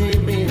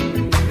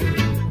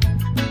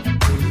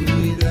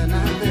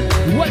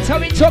 What are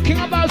we talking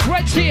about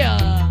right here?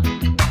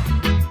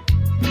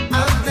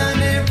 I've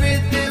done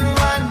everything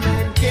one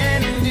man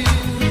can do.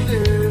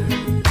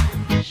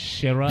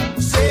 Shira.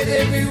 Said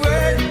every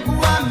word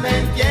one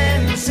man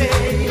can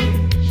say.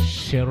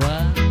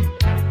 Shira.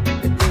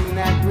 The thing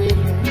that we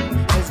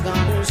has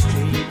gone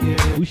astray,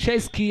 girl.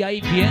 Ushaisikia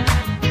hivi eh?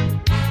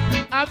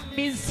 I'm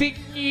missing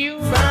you.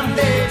 From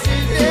day to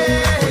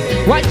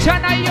day.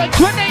 Wachana hiyo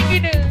tuone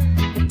ingine.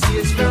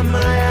 Tears from my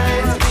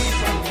eyes.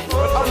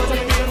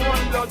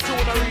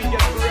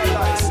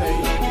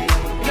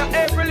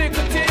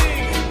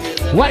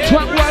 Watu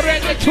wangu wa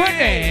reggae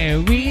tuone.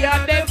 We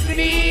are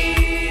definitely.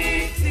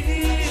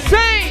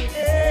 Say.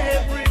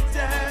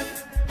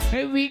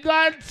 Hey, we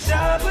got.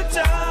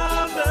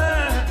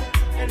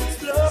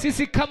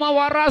 Sisi kama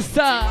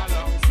warasta.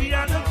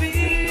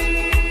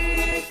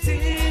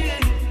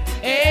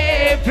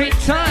 Every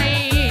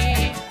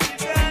time.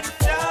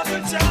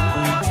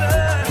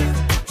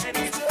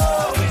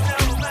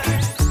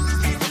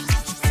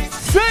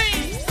 Say.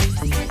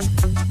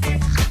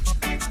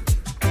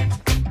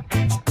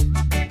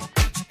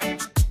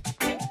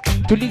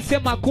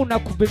 Tulisema hakuna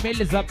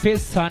kubembeleza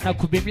pesa na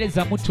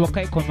kubembeleza mtu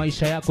wakae kwa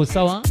maisha yako,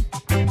 sawa?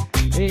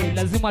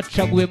 Lazima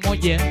tuchague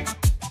moja.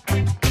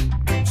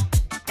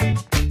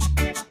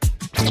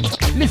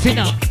 Listen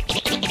up.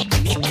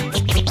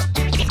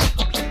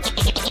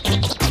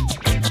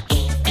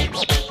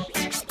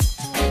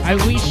 I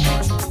wish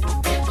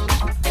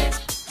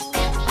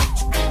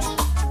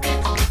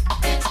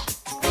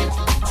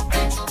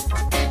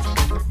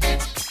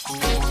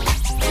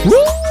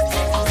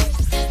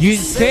You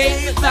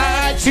say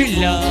that you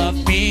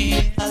love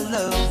me. I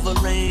love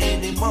her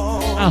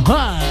anymore.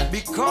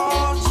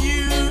 Because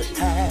you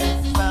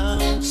have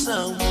found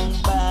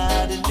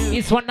somebody new.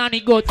 It's one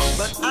nanny goat.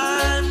 But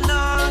I'm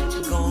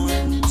not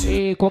going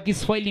to kwa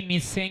Kiswahili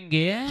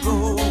nisenge.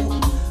 Oh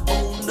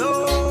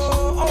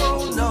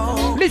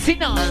no. Listen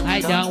now. I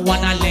don't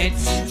wanna let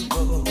you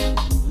go.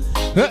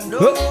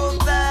 Know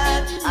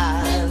that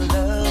I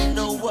love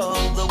no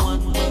other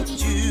one but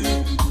you.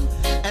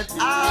 And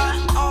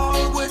I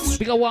always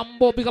big up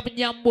Wambo, big up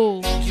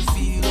Nyambo,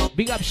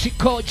 big up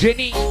Shiko,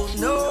 Jenny. Oh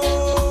no.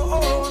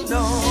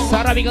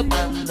 Sarah, big up.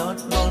 I'm not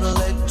gonna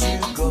let you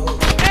go.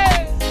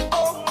 Hey.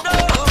 Oh no.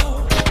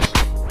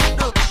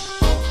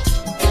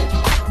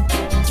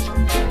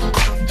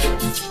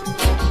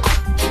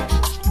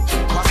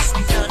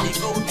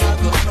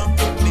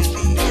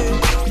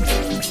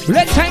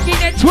 Let's hang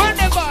in it, one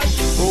of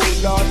us. Oh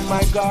Lord,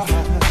 my God,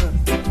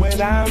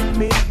 when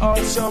I'm in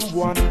awesome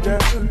wonder,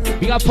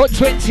 we got put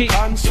 20.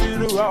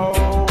 Consider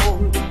all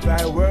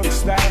thy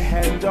works, thy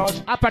hand on.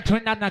 Hapa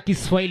tuenda na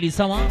Kiswahili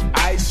sawa.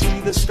 I see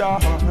the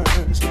stars,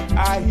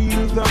 I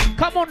hear them.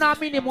 Kama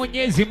unaamini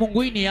Mwenyezi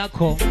Mungu ini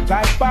yako.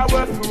 Thy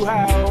power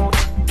throughout.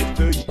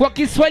 Kwa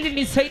Kiswahili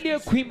nisaidie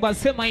kuimba,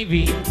 sema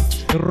hivi.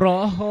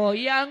 Roho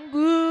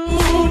yangu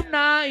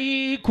na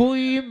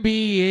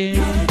ikuimbie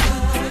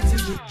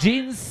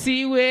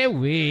jinsi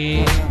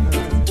wewe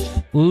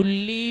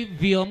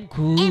ulivyo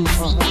mkuu.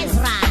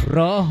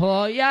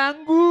 Roho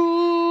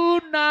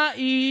yangu na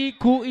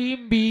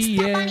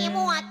ikuimbie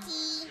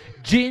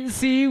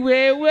jinsi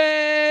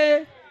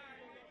wewe.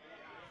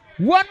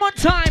 One more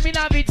time in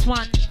a bit,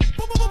 man.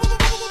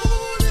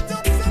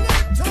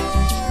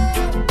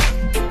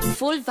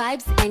 Full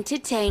Vibes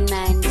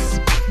Entertainment.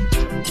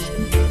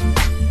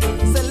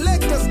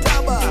 Selector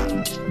Stabbah.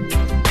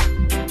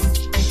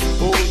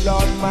 Oh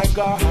Lord, my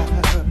God,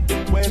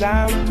 when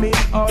I'm in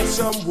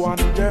awesome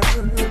wonder,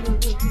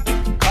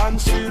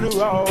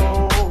 consider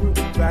all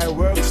thy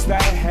works,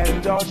 thy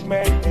hand on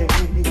me.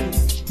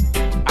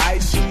 I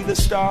see the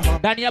stars.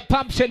 Ndani ya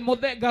Pumpshen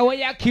Modega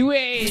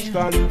Wayakiwe.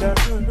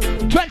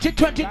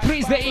 2023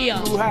 is the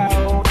year.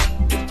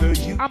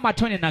 Ama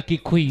twende na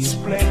Kikuyu.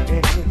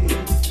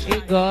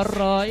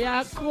 Igoro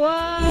ya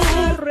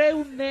kware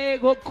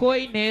unego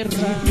koinera.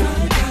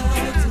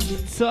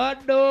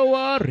 Sodo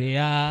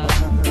warrior.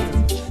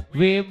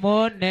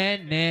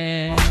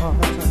 Vimonene.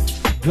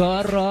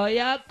 Goro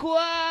ya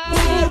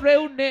kware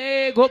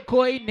unego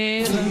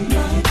koinera.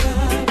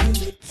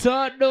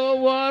 Sodo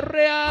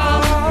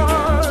warrior.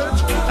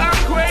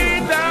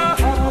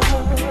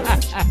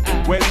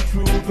 Went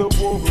through the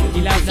world,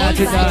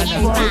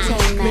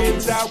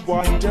 made I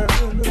wonder,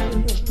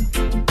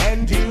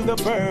 and hear the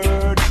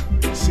bird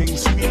sing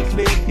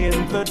sweetly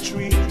in the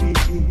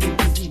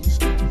trees.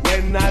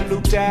 When I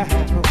look down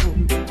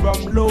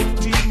from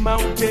lofty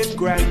mountain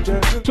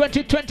grandeur,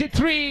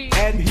 2023,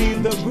 and hear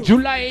the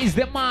July is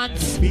the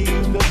month.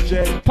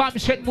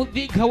 Pumpshen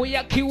Modega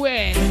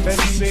Wayakiwe. And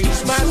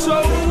sings my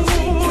soul,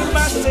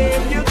 my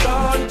Savior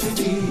God to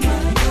thee.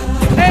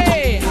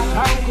 Hey,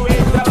 how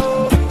great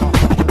thou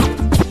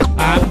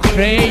I'm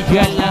crazy,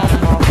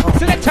 love.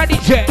 Selector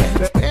DJ.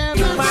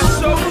 My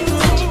soul,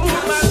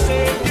 my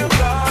Savior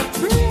God.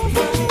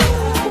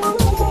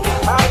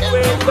 How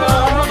great thou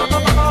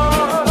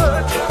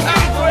art.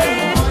 How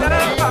great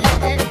thou art.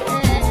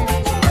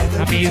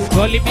 I mean, it's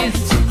calling me.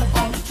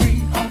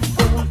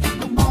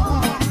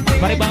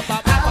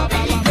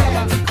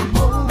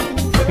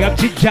 We have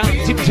Chip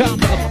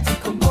Jump.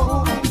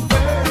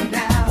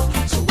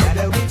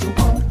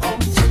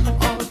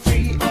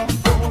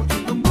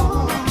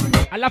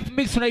 Alafu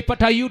mix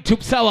unaipata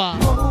YouTube sawa.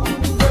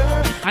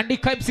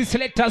 Andika MC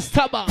Selector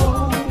Stabbah.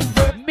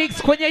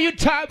 Mix kwenye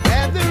YouTube.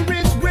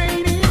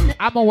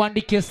 Ama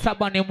uandike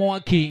Stabbah ni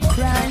Mwaki.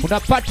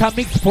 Unapata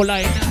mix for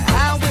line.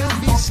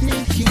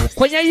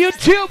 Kwenye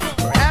YouTube.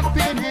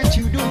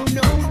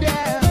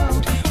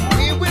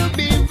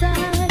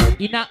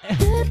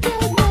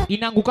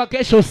 Inaanguka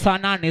kesho saa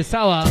 8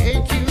 sawa.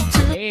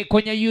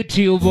 Kwenye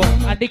YouTube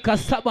andika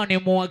Stabbah ni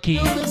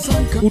Mwaki.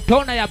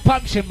 Utaona ya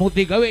Pumpshen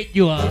Modega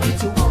wejua.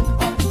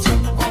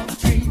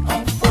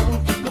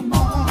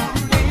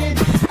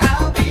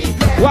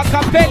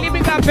 Wakapeli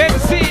mina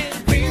pensi.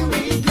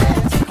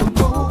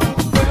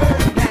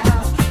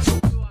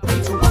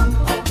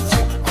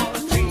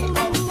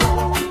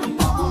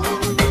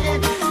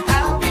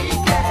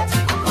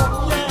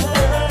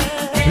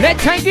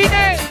 Let's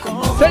ingine.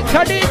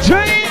 Selector DJ.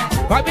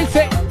 Baby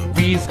say,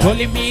 Miss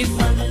calling Miss.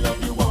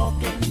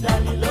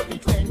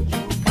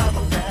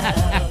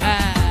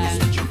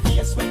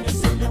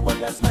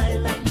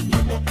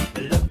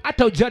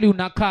 Hata ujali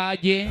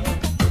unakaje.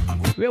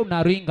 We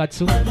unaringa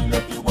tu.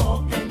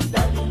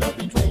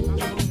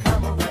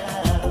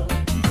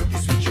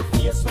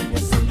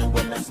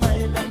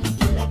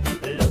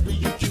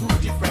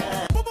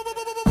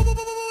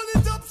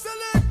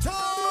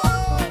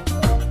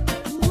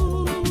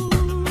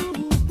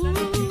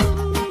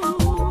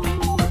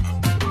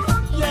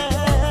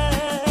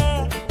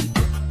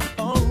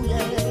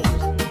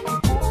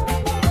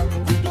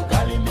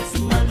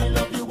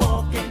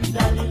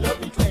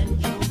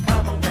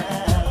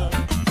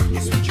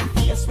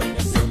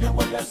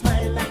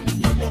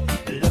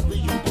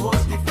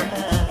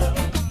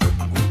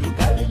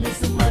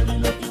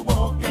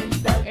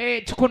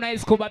 tuko na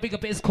Escobar, big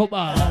up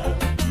Escobar.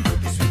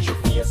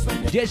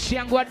 Jeshi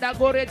yangu wa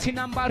Dagoreti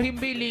nambari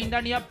 2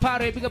 ndani ya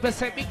pare, big up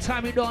say big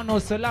time you don't know,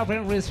 so love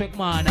and respect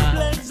man.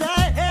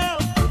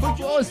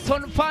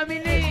 Boston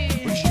family.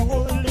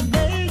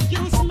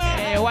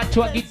 Watu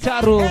wa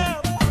gitaru.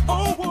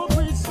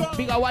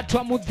 Biga watu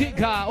wa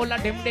Mudhiga, Ola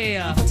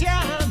Demdea.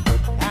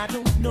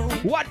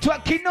 Watu wa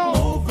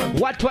Kino,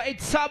 watu wa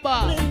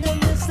Stabbah.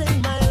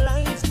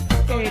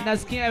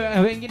 Nasikia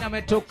wengine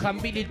ametoka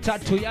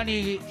 2-3,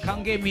 yani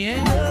Kangemi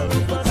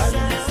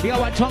Biga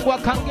watu wangu wa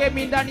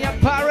Kangemi ndani ya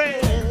pare.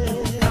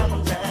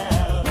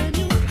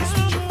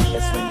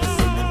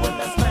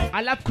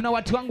 Alafu kuna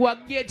watu wangu wa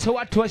ghetto,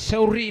 watu wa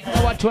Shauri,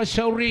 watu wa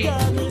Shauri.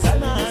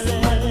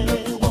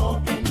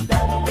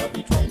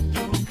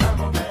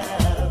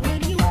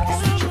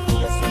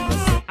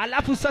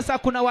 Alafu sasa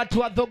kuna watu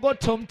wa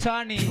Dhogoto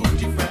mtaani.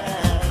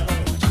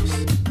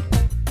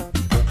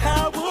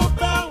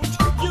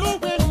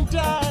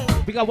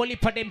 Biga wali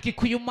pade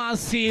Mkikuyu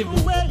massive.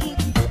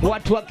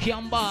 Watu wa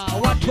Kiamba,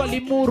 watu wa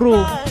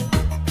Limuru.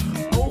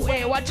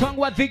 Watu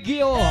wangu wa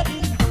Thigio.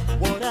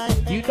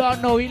 You don't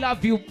know, we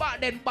love you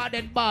bad and bad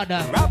and bad.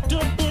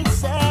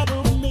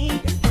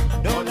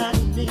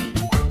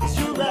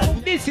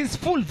 This is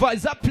full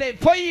voice I play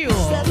for you.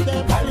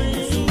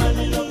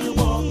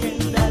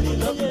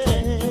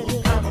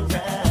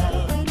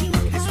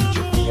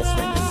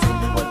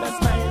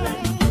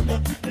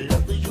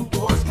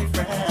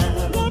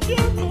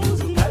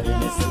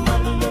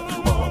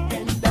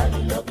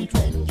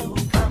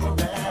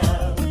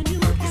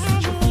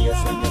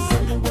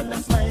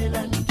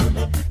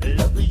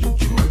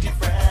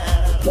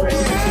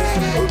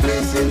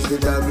 The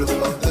double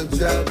of the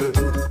trouble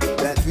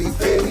that we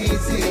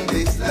face in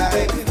this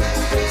life.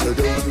 So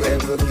don't you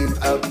ever give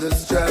up the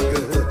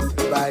struggle.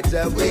 Right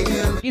away.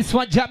 This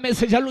one jam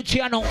message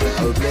Luciano.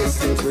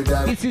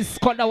 This is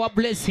called our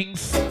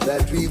blessings.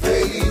 That we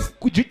face.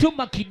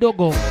 Kujituma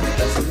kidogo.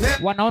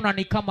 Wanaona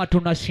ni kama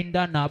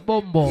tunashindana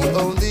bombo. We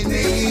only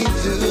need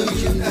to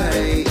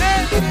unite.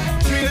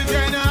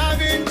 Children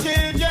having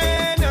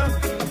children.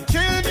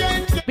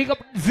 Children. Big up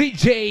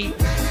ZJ.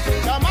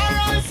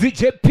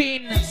 ZJ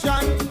Pin.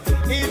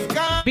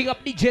 Big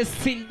up DJ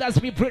Sing,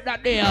 that's me brother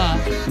there.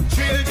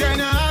 Children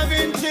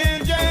having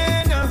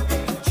children.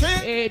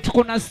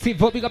 Tuko na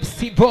Steve, big up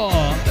Steve.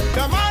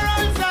 The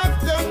morals of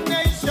the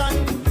nation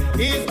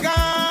is gone.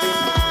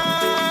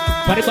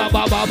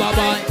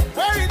 Bye.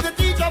 Where is the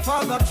teacher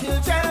for the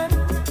children?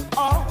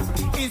 Oh,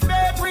 is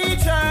the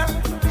preacher?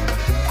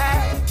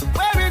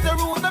 Where is the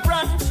root, the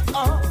branch?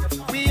 Oh,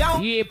 we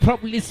are. Yeah,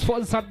 probably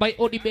sponsored by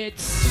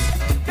Odibets.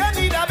 They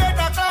need a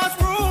better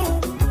classroom.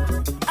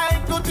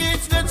 To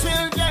teach the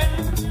children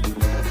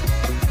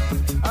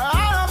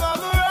all over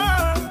the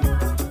world.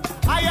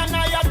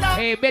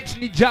 Hey, bet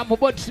ni jamu,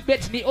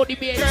 bet ni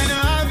Odibets. Children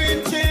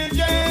having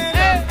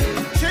children.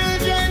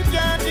 Children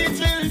can't be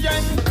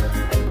children.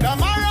 The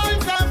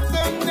morals of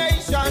the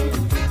nation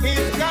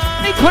is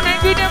gone. Ni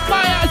connected them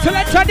fire,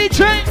 Selector DJ.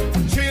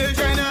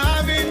 Children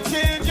having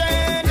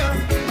children.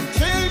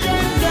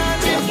 Children can't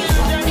be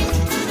children.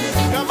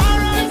 The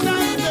morals of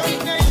the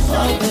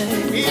nation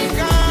is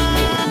gone.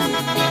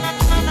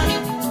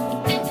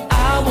 I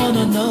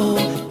wanna know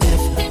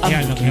if I'm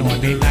looking in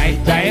the right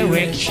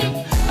direction.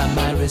 Am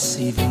I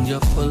receiving your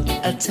full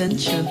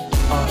attention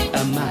or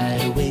am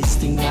I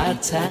wasting my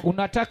time?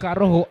 Unataka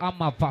roho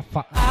ama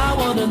fafa? I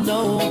wanna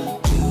know,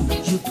 do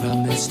you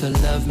promise to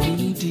love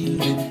me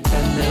dearly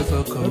and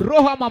never go?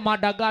 Roho ama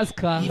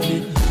Madagascar?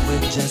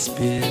 With just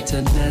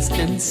bitterness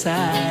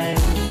inside.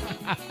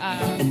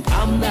 And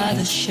I'm not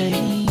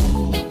ashamed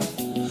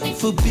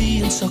for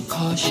being so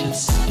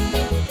cautious.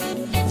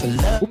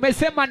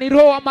 Umesema ni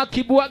roho ama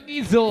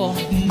kibwagizo?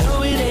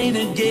 No, it ain't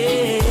a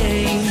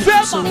game.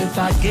 Sema. So if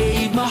I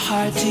gave my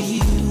heart to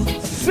you,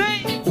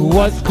 say,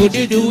 what could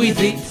you do with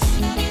it?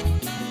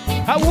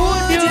 How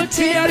would you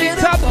tear it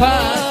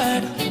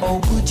apart? Or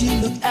would you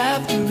look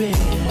after it?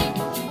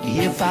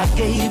 If I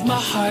gave my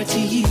heart to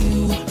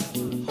you,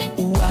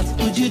 what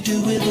would you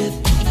do with it?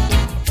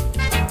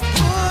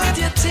 Would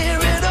you tear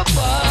it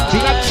apart?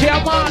 Big up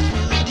chairman.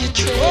 Would you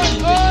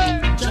trade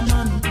it?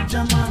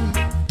 Jaman,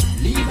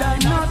 leave I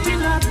not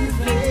in a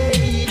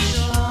revelation.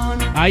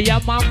 I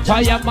am a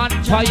fireman.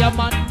 I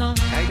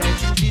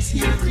don't do this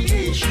here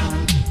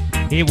creation.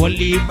 He will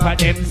leave for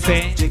them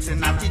say.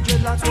 Jackson at the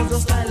dreadlocks was a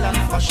style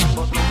and fashion,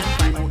 but when they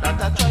find out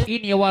that I try.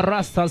 In your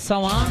rasta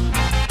sawan.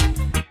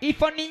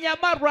 If on in your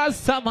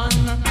rasta man,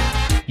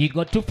 you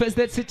got to face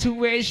that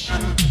situation.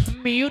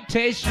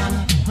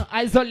 Mutation,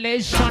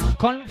 isolation,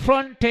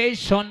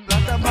 confrontation.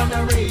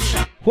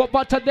 What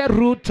about the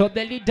root of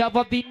the leader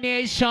of the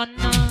nation?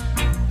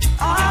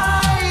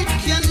 I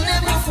can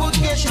never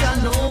forget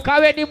you, no.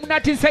 Kawe ni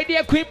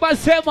mnatisaidia kuimba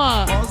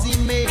sema.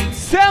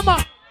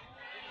 Sema.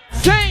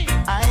 Say.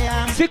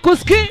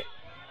 Sikuski.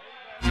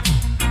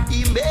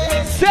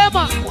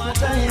 Sema.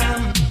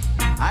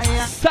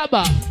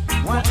 Saba.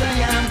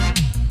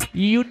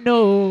 You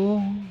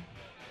know.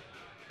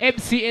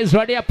 MC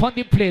Ezra there upon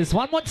the place.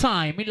 One more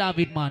time. We love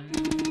it, man.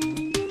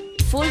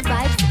 Full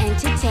Vibes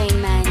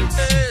Entertainment.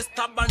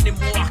 Stabbah the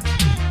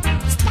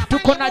Mwaki.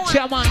 Tuko na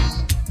chairman.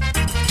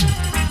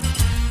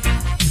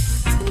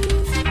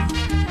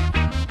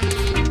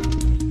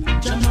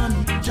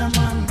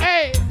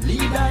 Hey.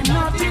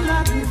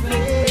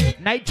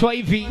 Naitwa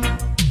hivi.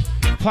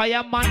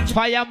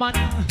 Fireman.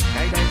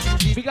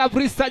 Big up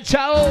Rista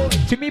Chao.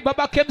 Jimmy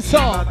Baba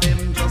Kemso.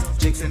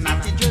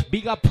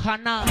 Big up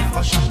Hana.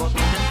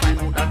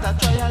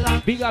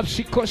 Big up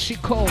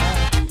Shiko.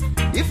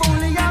 If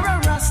only you're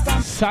a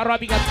Rasta, Sarah,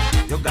 big up.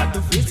 You got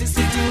to face the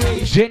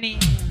situation. Jenny.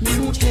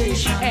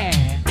 Mutation.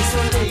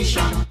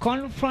 Isolation.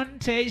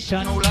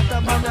 Confrontation. No lot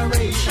of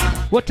moderation.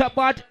 What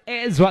about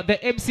Ezra,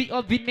 the MC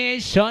of the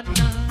nation?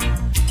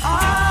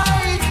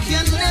 I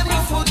can never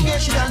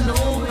forget you,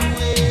 no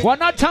way.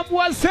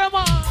 Wanatambua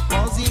sema.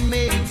 Cause he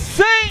made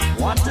Sing.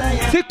 What I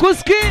am.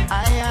 Sikuski.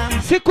 I am.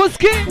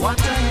 Sikuski. What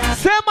I am.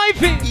 Sema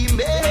hivi. He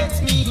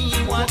makes me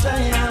what I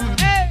am.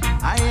 Hey.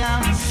 I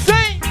am.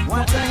 Sing.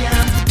 What I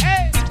am.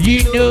 Hey.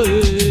 You know.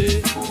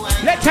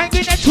 Let's hang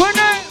in at 20.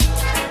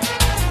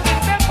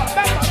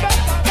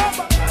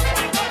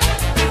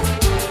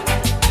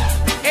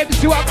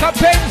 MC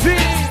Wakapenzi.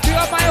 You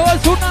are my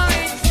host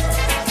tonight.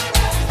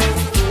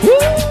 Woo.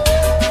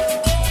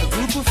 A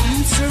group of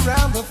youths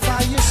around the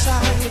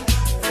fireside,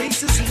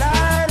 faces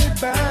lighted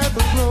by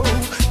the glow.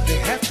 They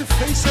have to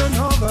face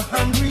another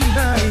hungry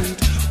night,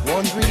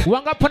 wondering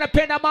Wangapana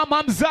penda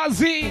mama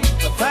mzazi.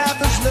 the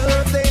father's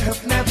love they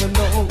have never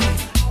known.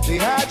 They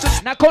are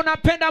just Nakona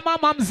penda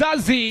mama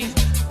mzazi.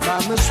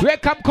 promised,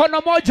 Weka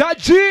mkono moja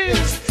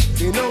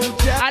juu. you know,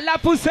 that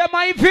Alafu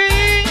sema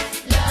hivi.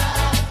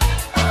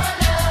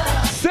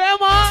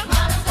 Sema.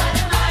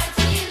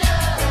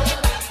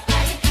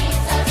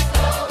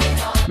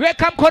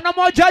 Weka mkono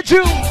moja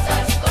juu.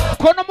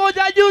 Mkono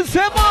moja juu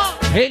sema.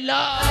 Hey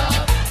love.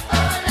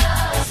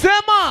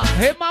 Sema.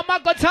 Hey mama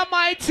got a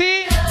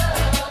mighty.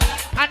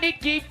 And it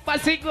keep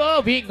us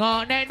going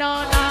on and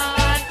on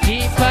and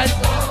keep us.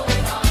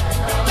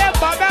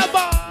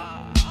 Beba.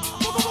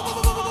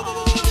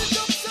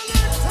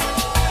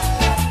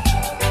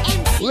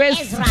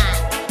 Ezra.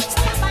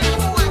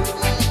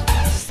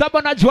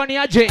 Stabbah najua ni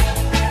aje.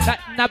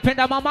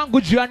 Napenda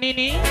mamangu jua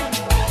nini?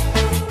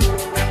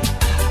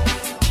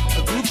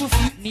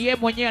 Ni yeye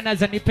mwenyewe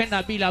anaweza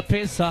nipenda bila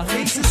pesa.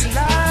 faces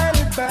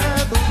lighted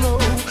by the glow.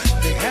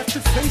 They have to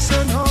face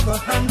another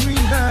hungry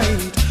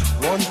night,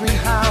 wondering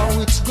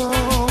how it's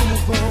gonna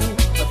go.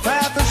 The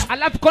father's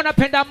Alafu kwa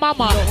napenda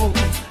mama.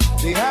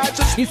 they are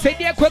just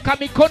Nisaidie kuweka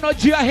mikono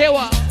juu ya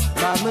hewa.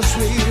 promised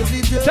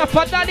really do.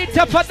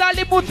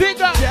 Tafadhali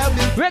Mudhiga.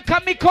 Weka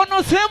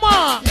mikono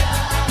sema.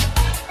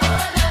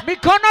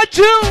 Mikono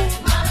juu.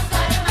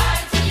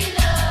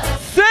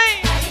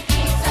 Say.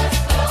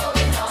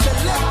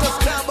 Selector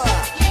Stabbah.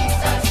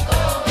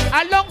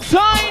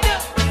 Alongside.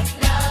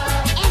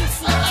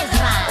 MC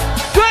Ezra.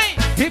 Say.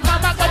 The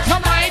mama got a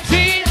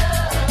mighty.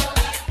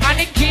 And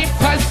it keep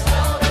us.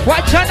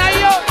 Wachana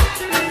yo.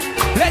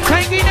 Let's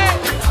hang in it.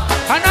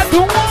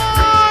 Another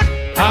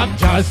one. I'm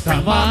just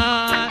a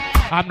man.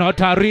 I'm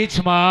not a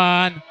rich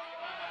man.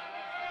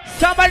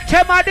 Somebody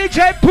tell my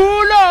DJ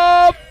pull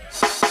up.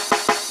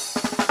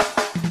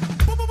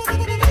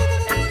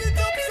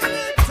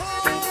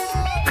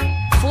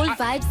 Full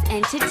Vibes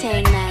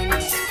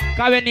Entertainment.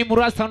 Kawe ni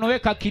mrasa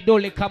unaweka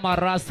kidole kama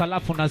rasa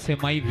alafu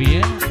nasema hivi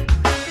eh?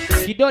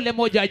 Kidole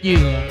moja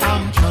juu.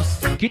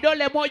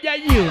 Kidole moja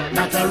juu.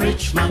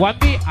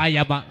 Wambi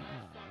ayama.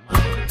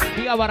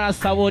 Pia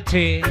warasa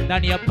wote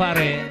ndani ya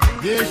pare.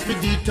 Yes, we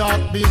did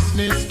talk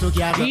business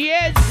together.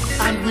 Yes.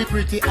 And we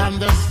pretty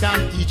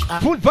understand each other.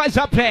 Full vibes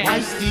up there.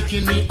 Why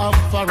sticking me up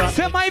for a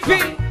Sema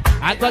hivi.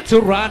 I got to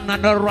run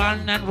and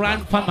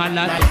run for my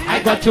life.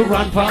 I got to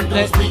run from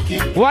the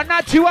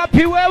wanati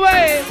wapi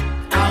wewe?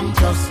 I'm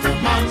just a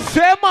man.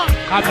 Sema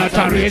I'm not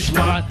a rich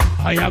man.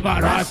 I am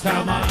a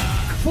rasta man.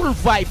 Full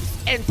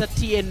Vibes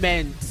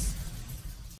Entertainment.